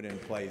be put in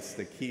place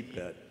to keep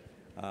it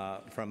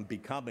from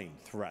becoming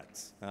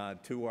threats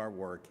to our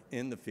work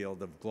in the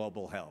field of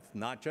global health,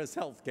 not just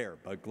healthcare,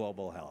 but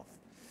global health.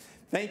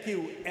 Thank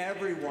you,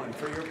 everyone,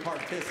 for your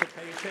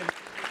participation.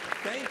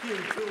 Thank you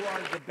to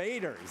our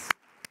debaters.